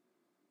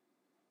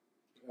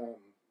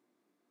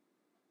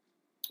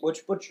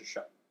 Which butcher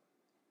shop?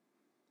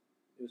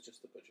 It was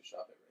just the butcher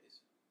shop at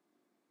Ray's.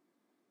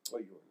 Oh,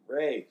 you were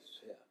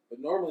raised. Yeah. But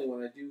normally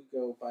when I do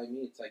go buy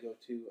meats, I go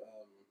to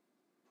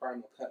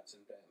Primal Cuts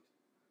in Bend.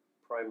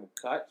 Primal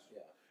Cuts?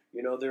 Yeah.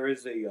 You know, there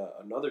is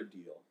another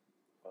deal.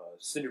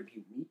 Cinder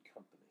Butte Meat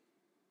Company.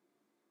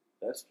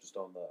 That's just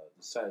on the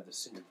side of the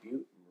Cinder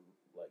Butte,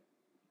 like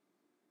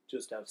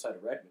just outside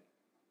of Redmond.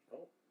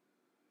 Oh.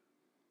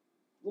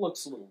 It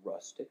looks a little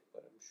rustic,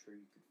 but I'm sure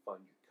you could find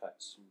your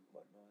cuts and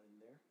whatnot in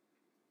there.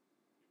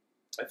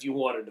 If you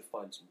wanted to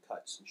find some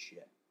cuts and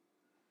shit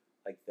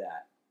like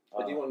that.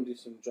 I do want to do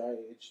some dry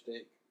aged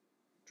steak.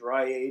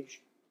 Dry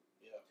aged?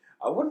 Yeah.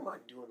 I wouldn't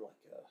mind doing like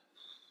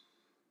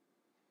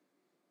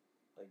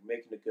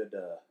making a good,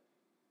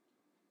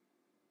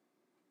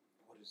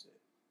 what is it?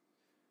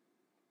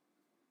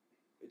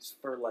 It's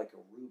for like a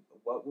Reuben.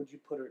 What would you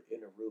put it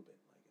in a Reuben?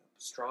 Like a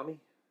pastrami?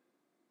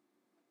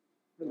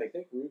 I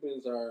think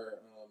Reubens are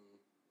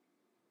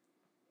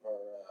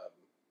God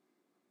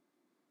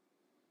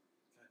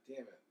damn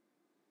it.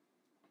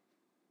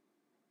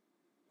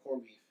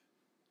 Corned beef.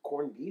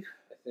 Corned beef?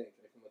 I think.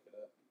 I can look it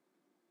up.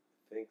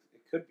 I think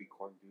it could be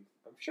corned beef.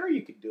 I'm sure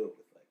you could do it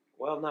with like,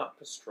 well, not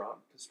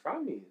pastrami.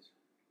 Pastrami is,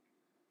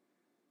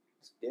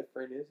 it's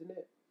different, isn't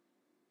it?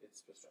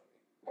 It's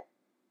pastrami.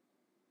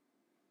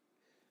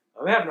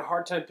 I'm having a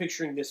hard time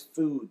picturing this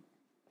food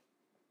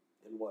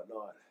and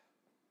whatnot.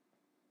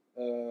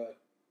 2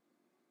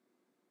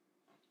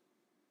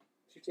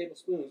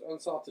 tablespoons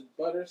unsalted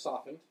butter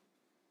softened,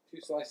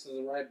 2 slices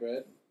of rye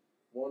bread,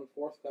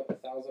 1/4 cup of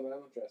Thousand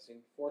Island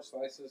dressing, 4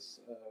 slices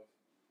of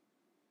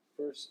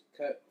first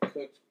cut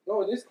cooked.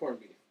 Oh, it is corned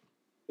beef.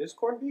 It is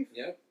corned beef?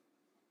 Yep.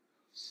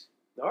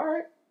 All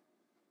right.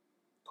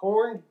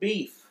 Corned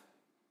beef.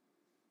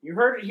 You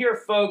heard it here,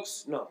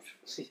 folks. No.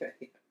 Yeah.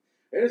 It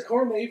is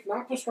corned beef,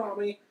 not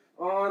pastrami,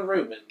 on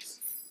Reubens.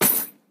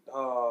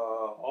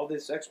 All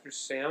this extra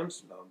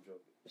sounds? No, I'm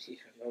joking. Yeah,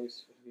 you're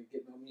always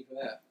getting on me for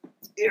that.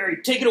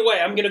 Harry, take it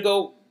away. I'm gonna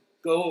go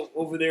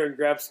over there and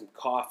grab some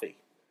coffee.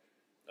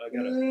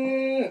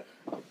 I'm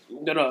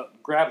gonna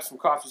grab some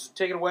coffee. So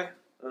take it away.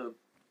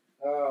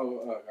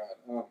 Oh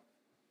God.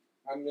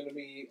 I'm gonna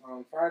be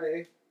on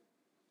Friday.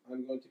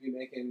 I'm going to be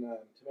making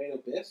tomato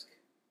bisque.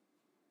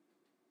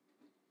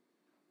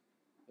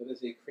 That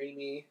is a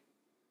creamy.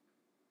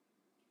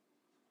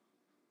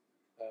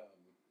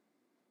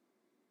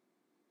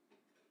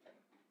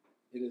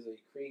 It is a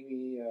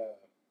creamy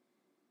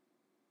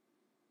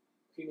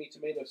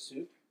tomato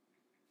soup.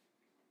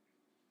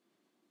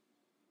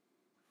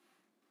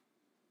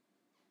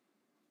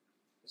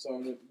 So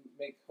I'm going to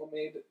make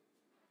homemade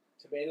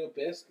tomato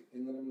bisque,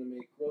 and then I'm going to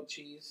make grilled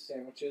cheese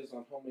sandwiches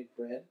on homemade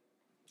bread.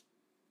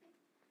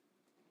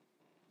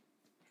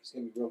 It's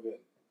going to be real good.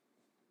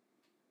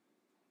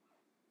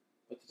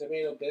 But the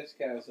tomato bisque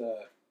has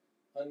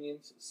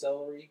onions,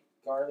 celery,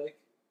 garlic,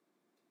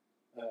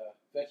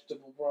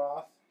 vegetable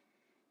broth,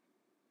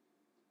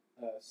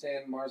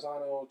 San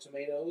Marzano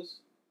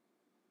tomatoes,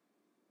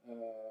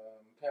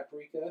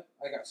 paprika.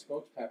 I got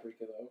smoked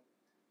paprika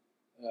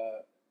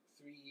though.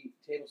 3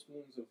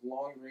 tablespoons of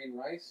long grain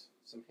rice,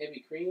 some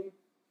heavy cream,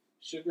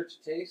 sugar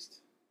to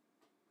taste.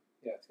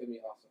 Yeah, it's gonna be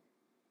awesome.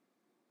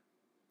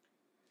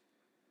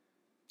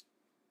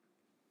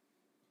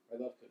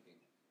 I love cooking.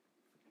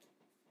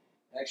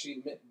 I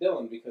actually met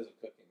Dylan because of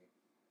cooking.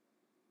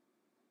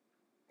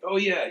 Oh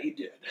yeah, he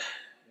did.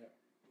 Yeah.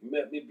 You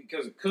met me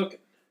because of cooking.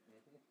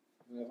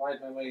 And I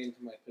lied my way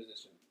into my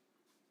position.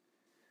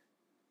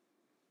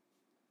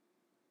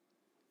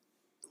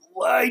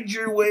 Lied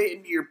your way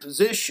into your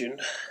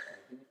position?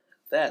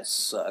 That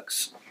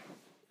sucks.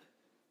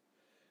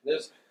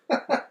 There's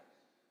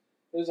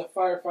there's a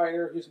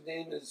firefighter whose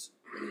name is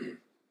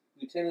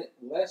Lieutenant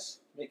Les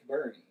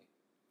McBurney.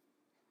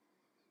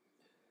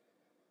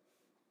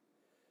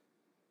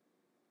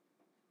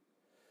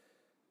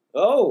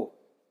 Oh,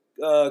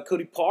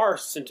 Cody Parr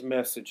sent a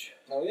message.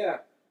 Oh yeah.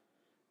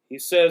 He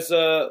says,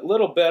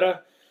 little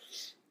better,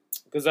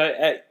 because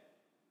I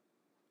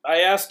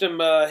asked him,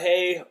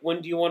 hey,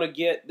 when do you want to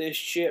get this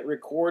shit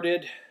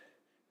recorded?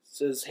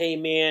 Says, hey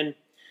man,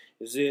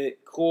 is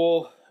it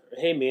cool?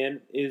 Hey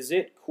man, is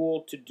it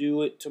cool to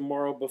do it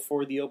tomorrow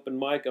before the open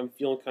mic? I'm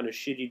feeling kind of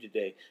shitty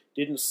today.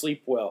 Didn't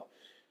sleep well.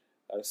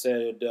 I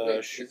said,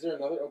 Wait, is there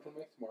another open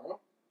mic tomorrow?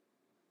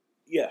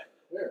 Yeah.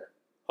 Where?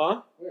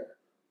 Huh? Where?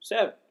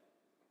 7.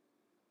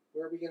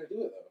 Where are we going to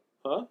do it,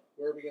 though? Huh?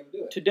 Where are we going to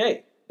do it?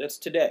 Today. That's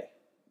today.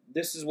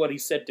 This is what he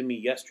said to me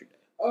yesterday.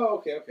 Oh,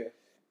 okay.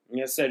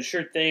 And I said,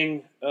 sure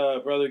thing,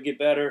 brother, get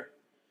better.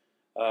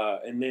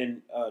 And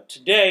then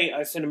today,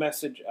 I sent a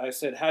message. I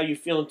said, how you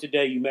feeling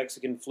today, you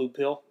Mexican flu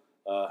pill?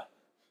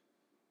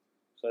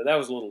 So that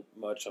was a little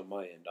much on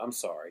my end. I'm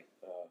sorry.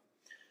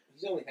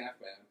 He's only half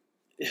mad.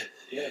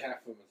 The other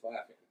half of him is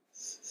laughing.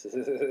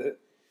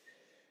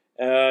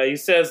 He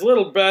says,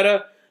 Little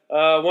Bretta,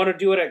 want to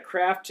do it at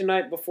Craft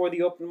tonight before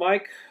the open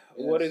mic?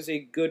 Yes. What is a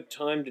good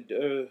time to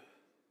do?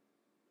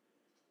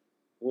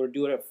 Want to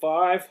do it at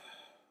 5?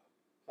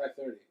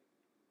 5:30.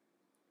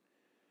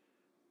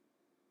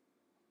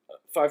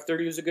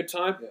 5:30 is a good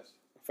time? Yes.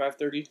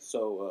 5:30.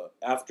 So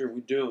after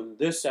we're doing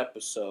this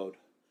episode,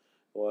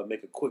 we'll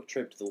make a quick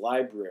trip to the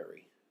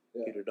library,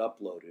 get it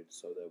uploaded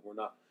so that we're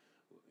not,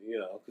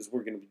 because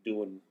we're going to be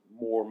doing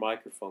more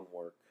microphone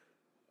work.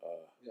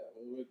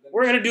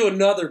 We're going to do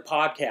another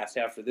podcast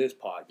after this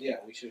podcast. Yeah,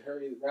 we should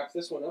wrap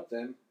this one up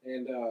then.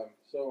 And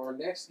so our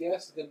next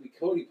guest is going to be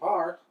Cody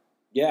Parr.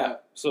 Yeah.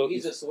 So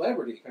he's a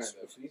celebrity, kind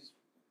of. He's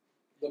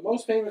the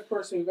most famous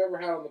person we've ever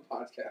had on the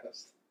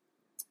podcast.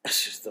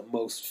 This is the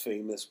most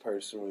famous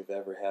person we've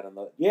ever had on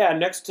the... Yeah,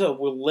 next to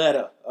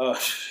Willetta.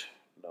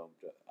 No,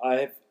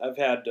 I've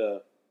had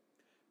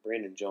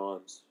Brandon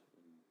Johns.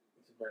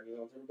 Brandon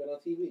Johns ever been on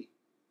TV?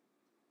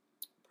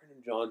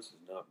 Brandon Johns has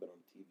not been on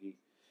TV.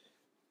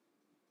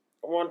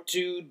 I want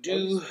to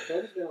do...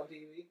 Cody's been on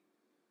TV.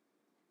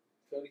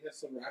 Cody has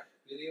some rap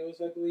videos,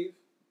 I believe.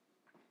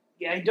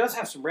 Yeah, he does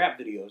have some rap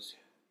videos.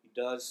 He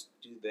does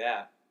do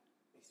that.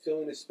 He's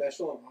filming a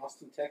special in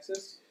Austin,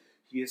 Texas.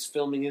 He is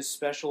filming his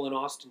special in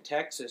Austin,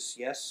 Texas.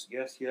 Yes.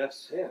 Yeah,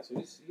 so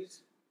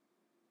he's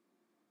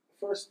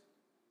first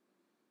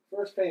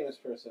famous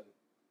person.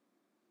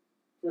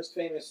 First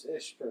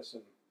famous-ish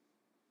person.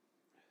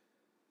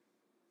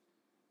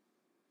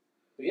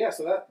 But yeah,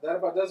 so that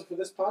about does it for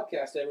this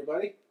podcast,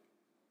 everybody.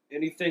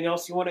 Anything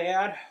else you want to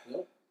add?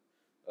 Nope.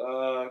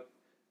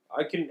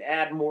 I can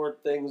add more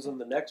things on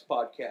the next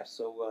podcast.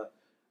 So,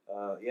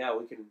 yeah,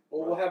 we can...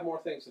 Well, we'll have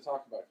more things to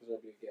talk about because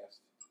there'll be a guest.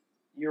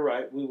 You're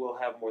right. We will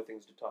have more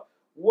things to talk.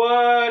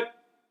 What?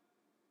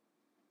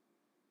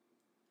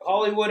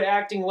 Hollywood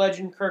acting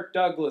legend Kirk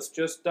Douglas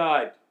just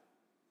died.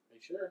 Are you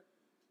sure?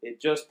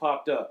 It just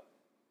popped up.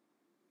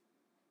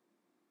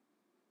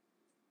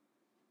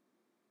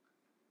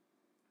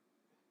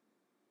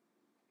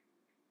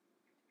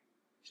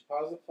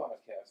 Pause the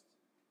podcast.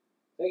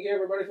 Thank you,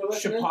 everybody, for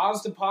listening. Should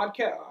pause the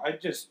podcast. I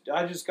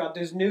just got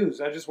this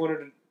news. I just wanted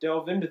to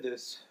delve into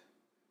this.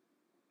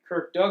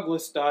 Kirk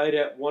Douglas died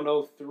at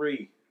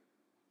 103.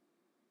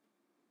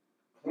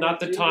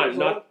 Not the time.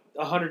 Not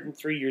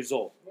 103 years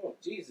old. Oh,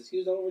 Jesus. He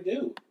was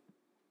overdue.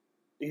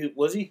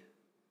 Was he?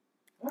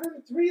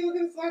 103? Look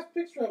at this last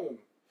picture of him.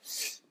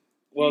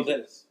 Well, Look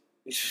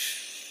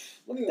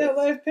at that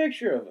last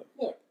picture of him.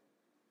 Look.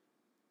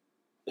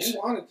 He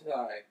wanted to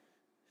die.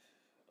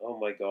 Oh,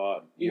 my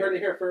God. You heard it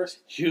here first.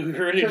 You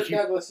heard it. Kirk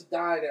Douglas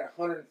died at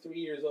 103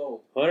 years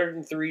old.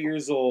 103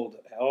 years old.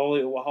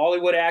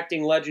 Hollywood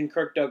acting legend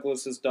Kirk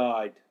Douglas has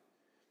died.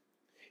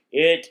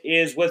 It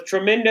is with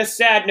tremendous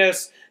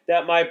sadness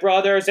that my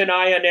brothers and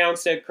I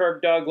announce that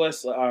Kirk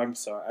Douglas... I'm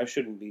sorry, I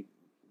shouldn't be...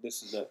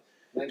 This is a...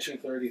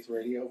 1930s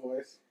radio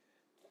voice.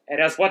 It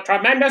is with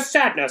tremendous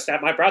sadness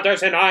that my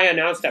brothers and I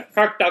announce that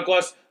Kirk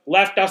Douglas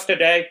left us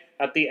today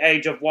at the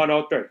age of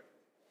 103.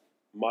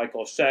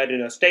 Michael said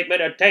in a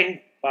statement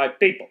obtained by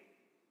people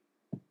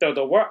to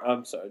the world.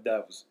 I'm sorry,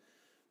 that was...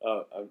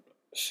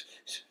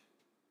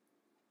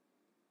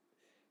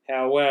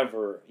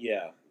 However,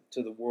 yeah,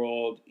 to the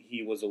world,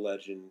 he was a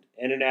legend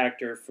and an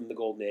actor from the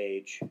golden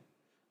age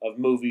of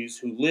movies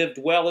who lived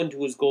well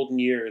into his golden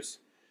years,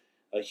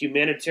 a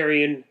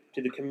humanitarian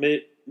to the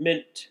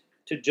commitment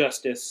to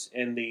justice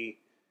and the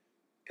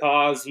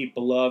cause he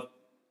beloved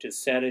to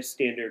set a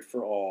standard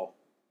for all,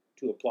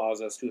 to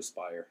applause us to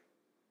aspire.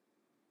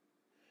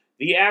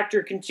 The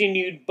actor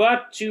continued,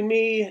 but to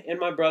me and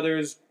my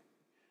brothers,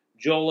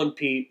 Joel and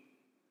Pete,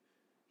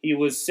 he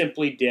was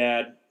simply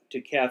dad,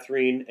 to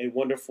Catherine, a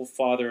wonderful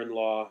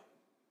father-in-law,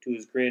 to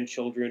his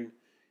grandchildren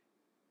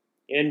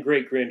and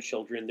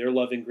great-grandchildren, their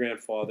loving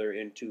grandfather,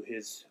 and to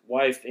his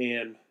wife,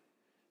 Anne,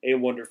 a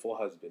wonderful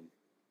husband.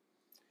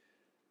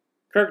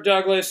 Kirk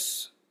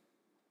Douglas,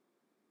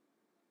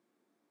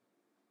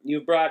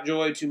 you've brought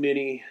joy to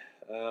many.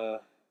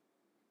 It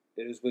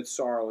is with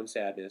sorrow and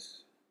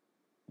sadness.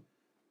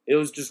 It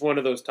was just one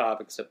of those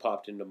topics that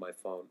popped into my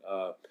phone.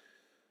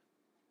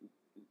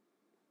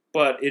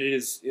 But it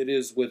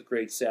is with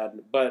great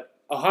sadness. But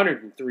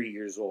 103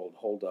 years old.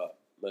 Hold up.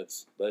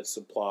 Let's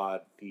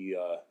applaud the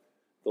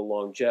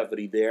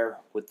longevity there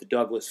with the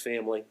Douglas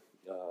family.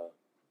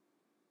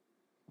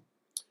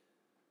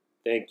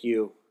 Thank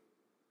you.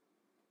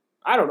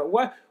 I don't know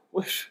what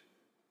we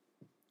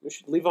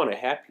should leave on a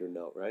happier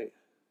note, right?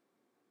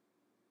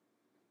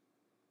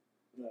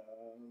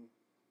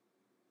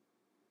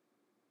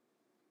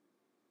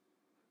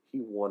 He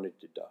wanted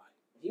to die.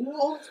 He was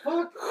old as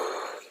fuck.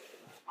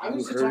 I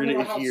was talking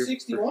about how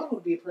 61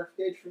 would be a perfect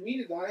age for me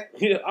to die.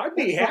 Yeah, I'd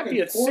be happy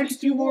at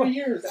 62 more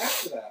years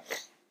after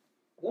that.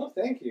 No,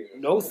 thank you.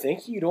 No,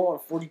 thank you. You don't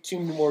want 42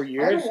 more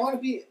years? I don't want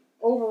to be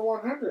over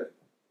 100.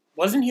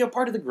 Wasn't he a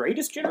part of the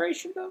greatest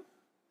generation, though?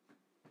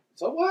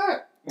 So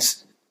what?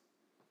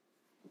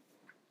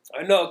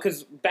 I know,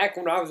 because back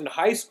when I was in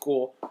high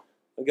school,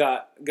 I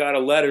got a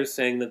letter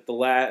saying that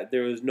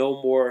there was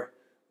no more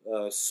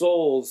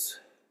souls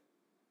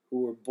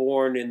who were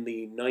born in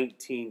the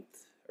 19th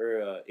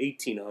or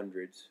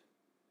 1800s.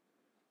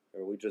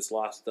 Or we just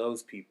lost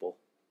those people.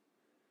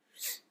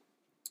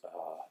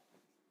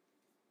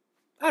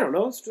 I don't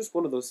know. It's just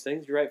one of those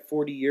things. You're right.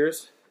 40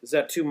 years. Is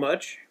that too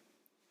much?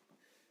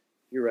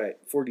 You're right.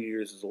 40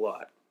 years is a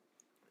lot.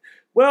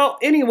 Well,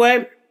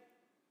 anyway,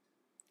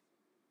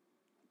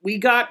 we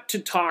got to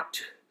talk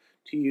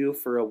to you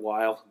for a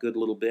while, a good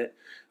little bit.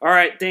 All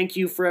right, thank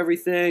you for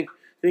everything.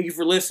 Thank you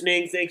for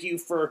listening. Thank you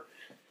for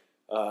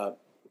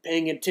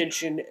paying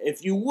attention.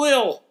 If you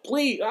will,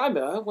 please,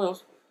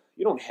 well,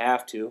 you don't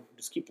have to.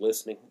 Just keep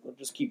listening.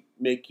 Just keep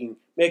making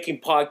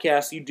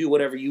podcasts. You do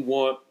whatever you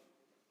want.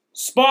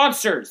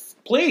 Sponsors,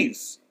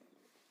 please.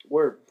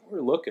 We're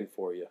looking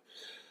for you.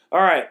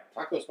 All right.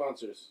 Taco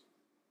sponsors.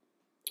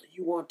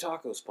 You want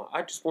taco sponsors?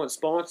 I just want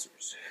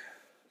sponsors.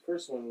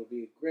 First one would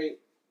be a great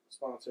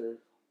sponsor.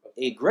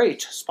 A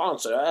great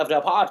sponsor of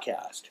the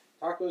podcast.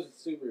 Tacos and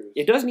Subarus.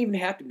 It doesn't even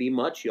have to be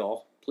much,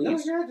 y'all.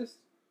 Please. No, yeah, just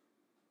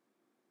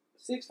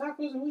 6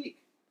 tacos a week.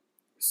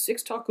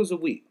 6 tacos a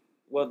week.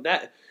 Well,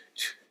 that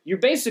you're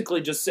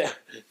basically just saying,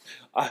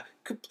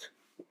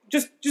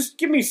 just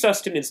give me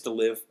sustenance to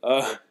live.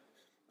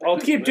 I'll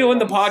keep doing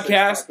the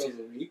podcast. 6 tacos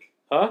a week.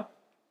 Huh?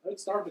 I would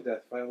starve to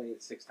death if I only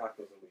ate 6 tacos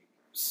a week.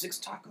 6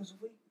 tacos a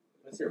week?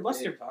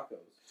 Unless they're tacos.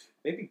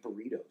 Maybe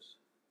burritos.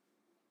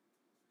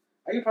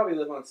 I could probably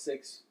live on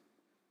 6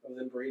 of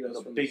them burritos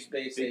The from big- the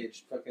space big-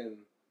 age fucking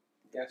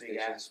gas Big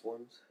station. ass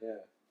ones. Yeah.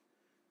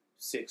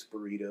 6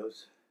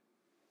 burritos.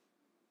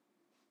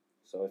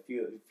 So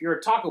if you're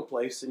a taco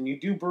place and you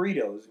do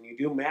burritos and you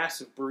do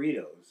massive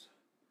burritos,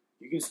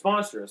 you can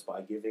sponsor us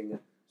by giving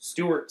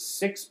Stuart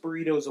 6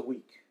 burritos a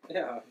week.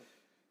 Yeah.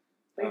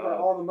 Think about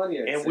all the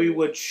money I'd And save. we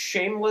would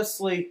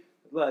shamelessly,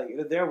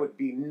 there would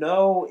be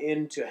no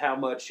end to how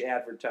much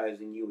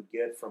advertising you would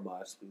get from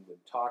us. We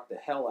would talk the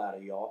hell out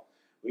of y'all.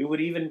 We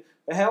would even,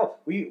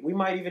 we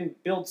might even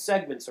build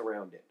segments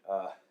around it.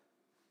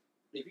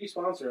 If you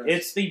sponsor us,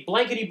 It's the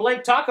blankety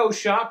blank taco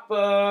shop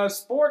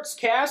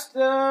sportscast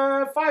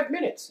 5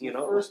 minutes, the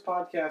first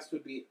podcast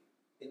would be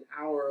an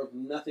hour of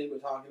nothing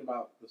but talking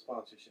about the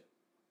sponsorship.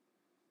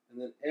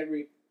 And then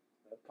every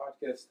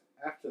podcast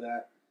after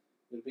that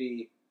would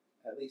be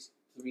at least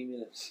 3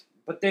 minutes.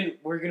 But then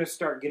we're going to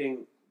start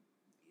getting,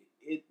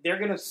 they're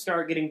going to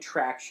start getting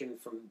traction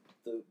from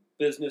the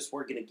business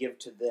we're going to give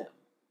to them.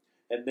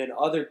 And then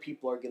other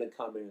people are going to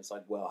come in and it's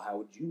like, well, how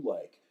would you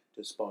like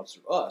to sponsor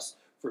us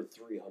for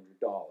 $300,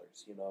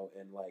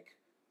 and like,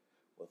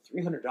 well,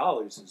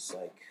 $300 is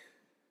like,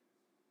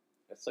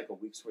 that's like a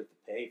week's worth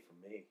of pay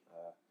for me.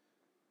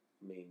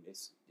 I mean,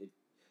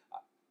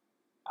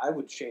 I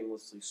would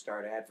shamelessly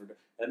start advertising,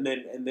 and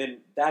then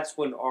that's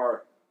when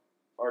our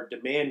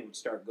demand would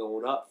start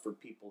going up for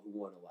people who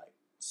want to like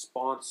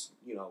sponsor,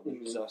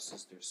 use us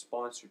as their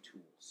sponsor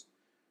tools.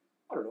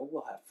 I don't know.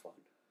 We'll have fun.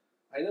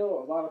 I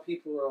know a lot of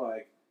people are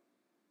like,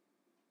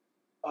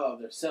 oh,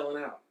 they're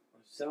selling out.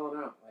 They're selling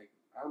out. Like,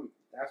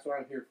 that's what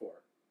I'm here for.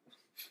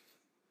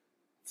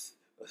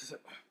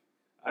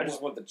 I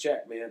just want the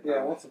check, man. Yeah,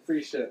 I want some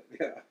free shit.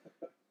 Yeah.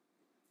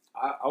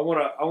 I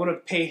want to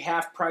pay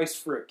half price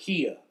for a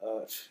Kia.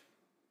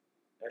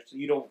 Actually,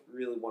 you don't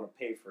really want to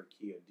pay for a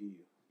Kia, do you?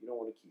 You don't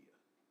want a Kia.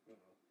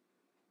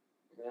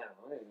 No, I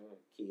don't want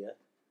a Kia.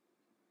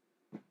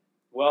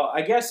 Well,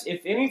 I guess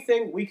if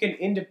anything, we can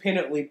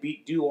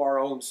independently do our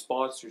own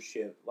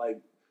sponsorship, like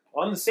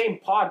on the same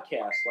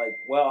podcast. Like,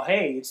 well,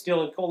 hey, it's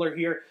Dylan Kohler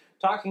here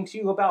talking to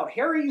you about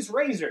Harry's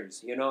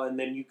Razors, and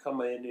then you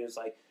come in and it's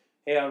like,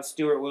 hey, I'm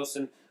Stuart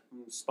Wilson.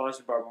 I'm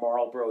sponsored by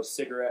Marlboro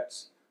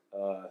cigarettes.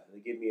 They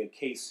give me a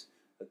case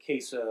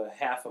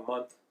half a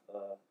month.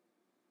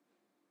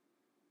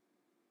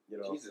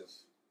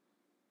 Jesus.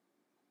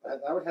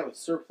 I would have a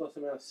surplus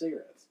amount of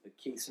cigarettes. A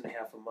case and a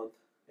half a month.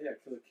 Yeah,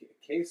 because a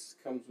case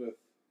comes with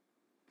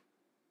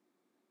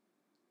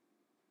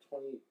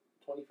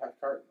 25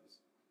 cartons.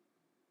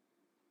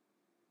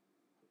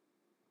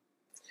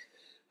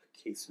 A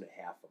case and a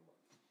half a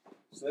month.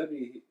 So that'd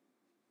be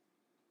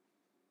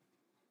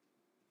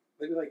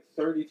like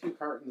 32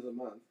 cartons a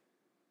month.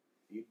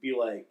 You'd be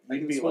like, I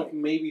can smoke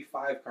maybe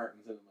 5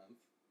 cartons in a month.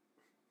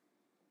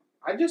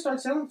 I'd just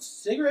start selling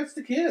cigarettes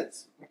to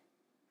kids.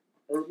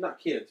 Or not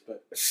kids,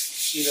 but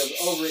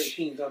over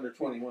 18s, under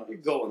 21. You're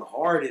going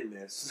hard in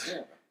this.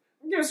 Yeah.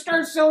 I'm gonna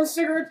start selling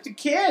cigarettes to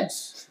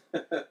kids.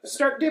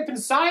 Start dipping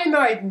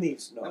cyanide in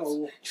these.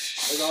 No,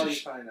 there's already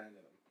cyanide in them.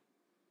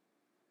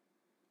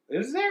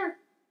 Is there?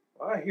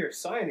 Well, I hear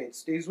cyanide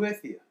stays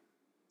with you.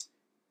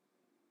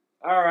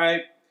 All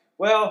right.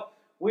 Well,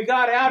 we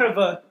got out of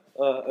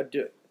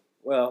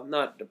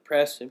not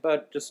depressing,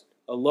 but just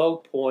a low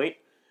point,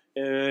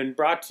 and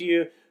brought to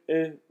you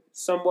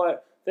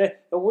somewhat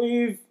that all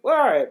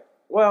right.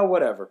 Well,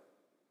 whatever.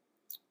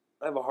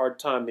 I have a hard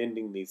time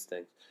ending these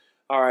things.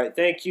 All right.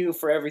 Thank you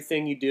for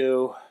everything you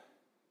do,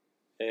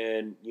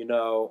 and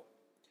that.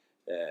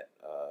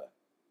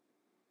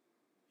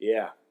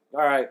 Yeah.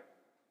 All right.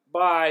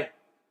 Bye.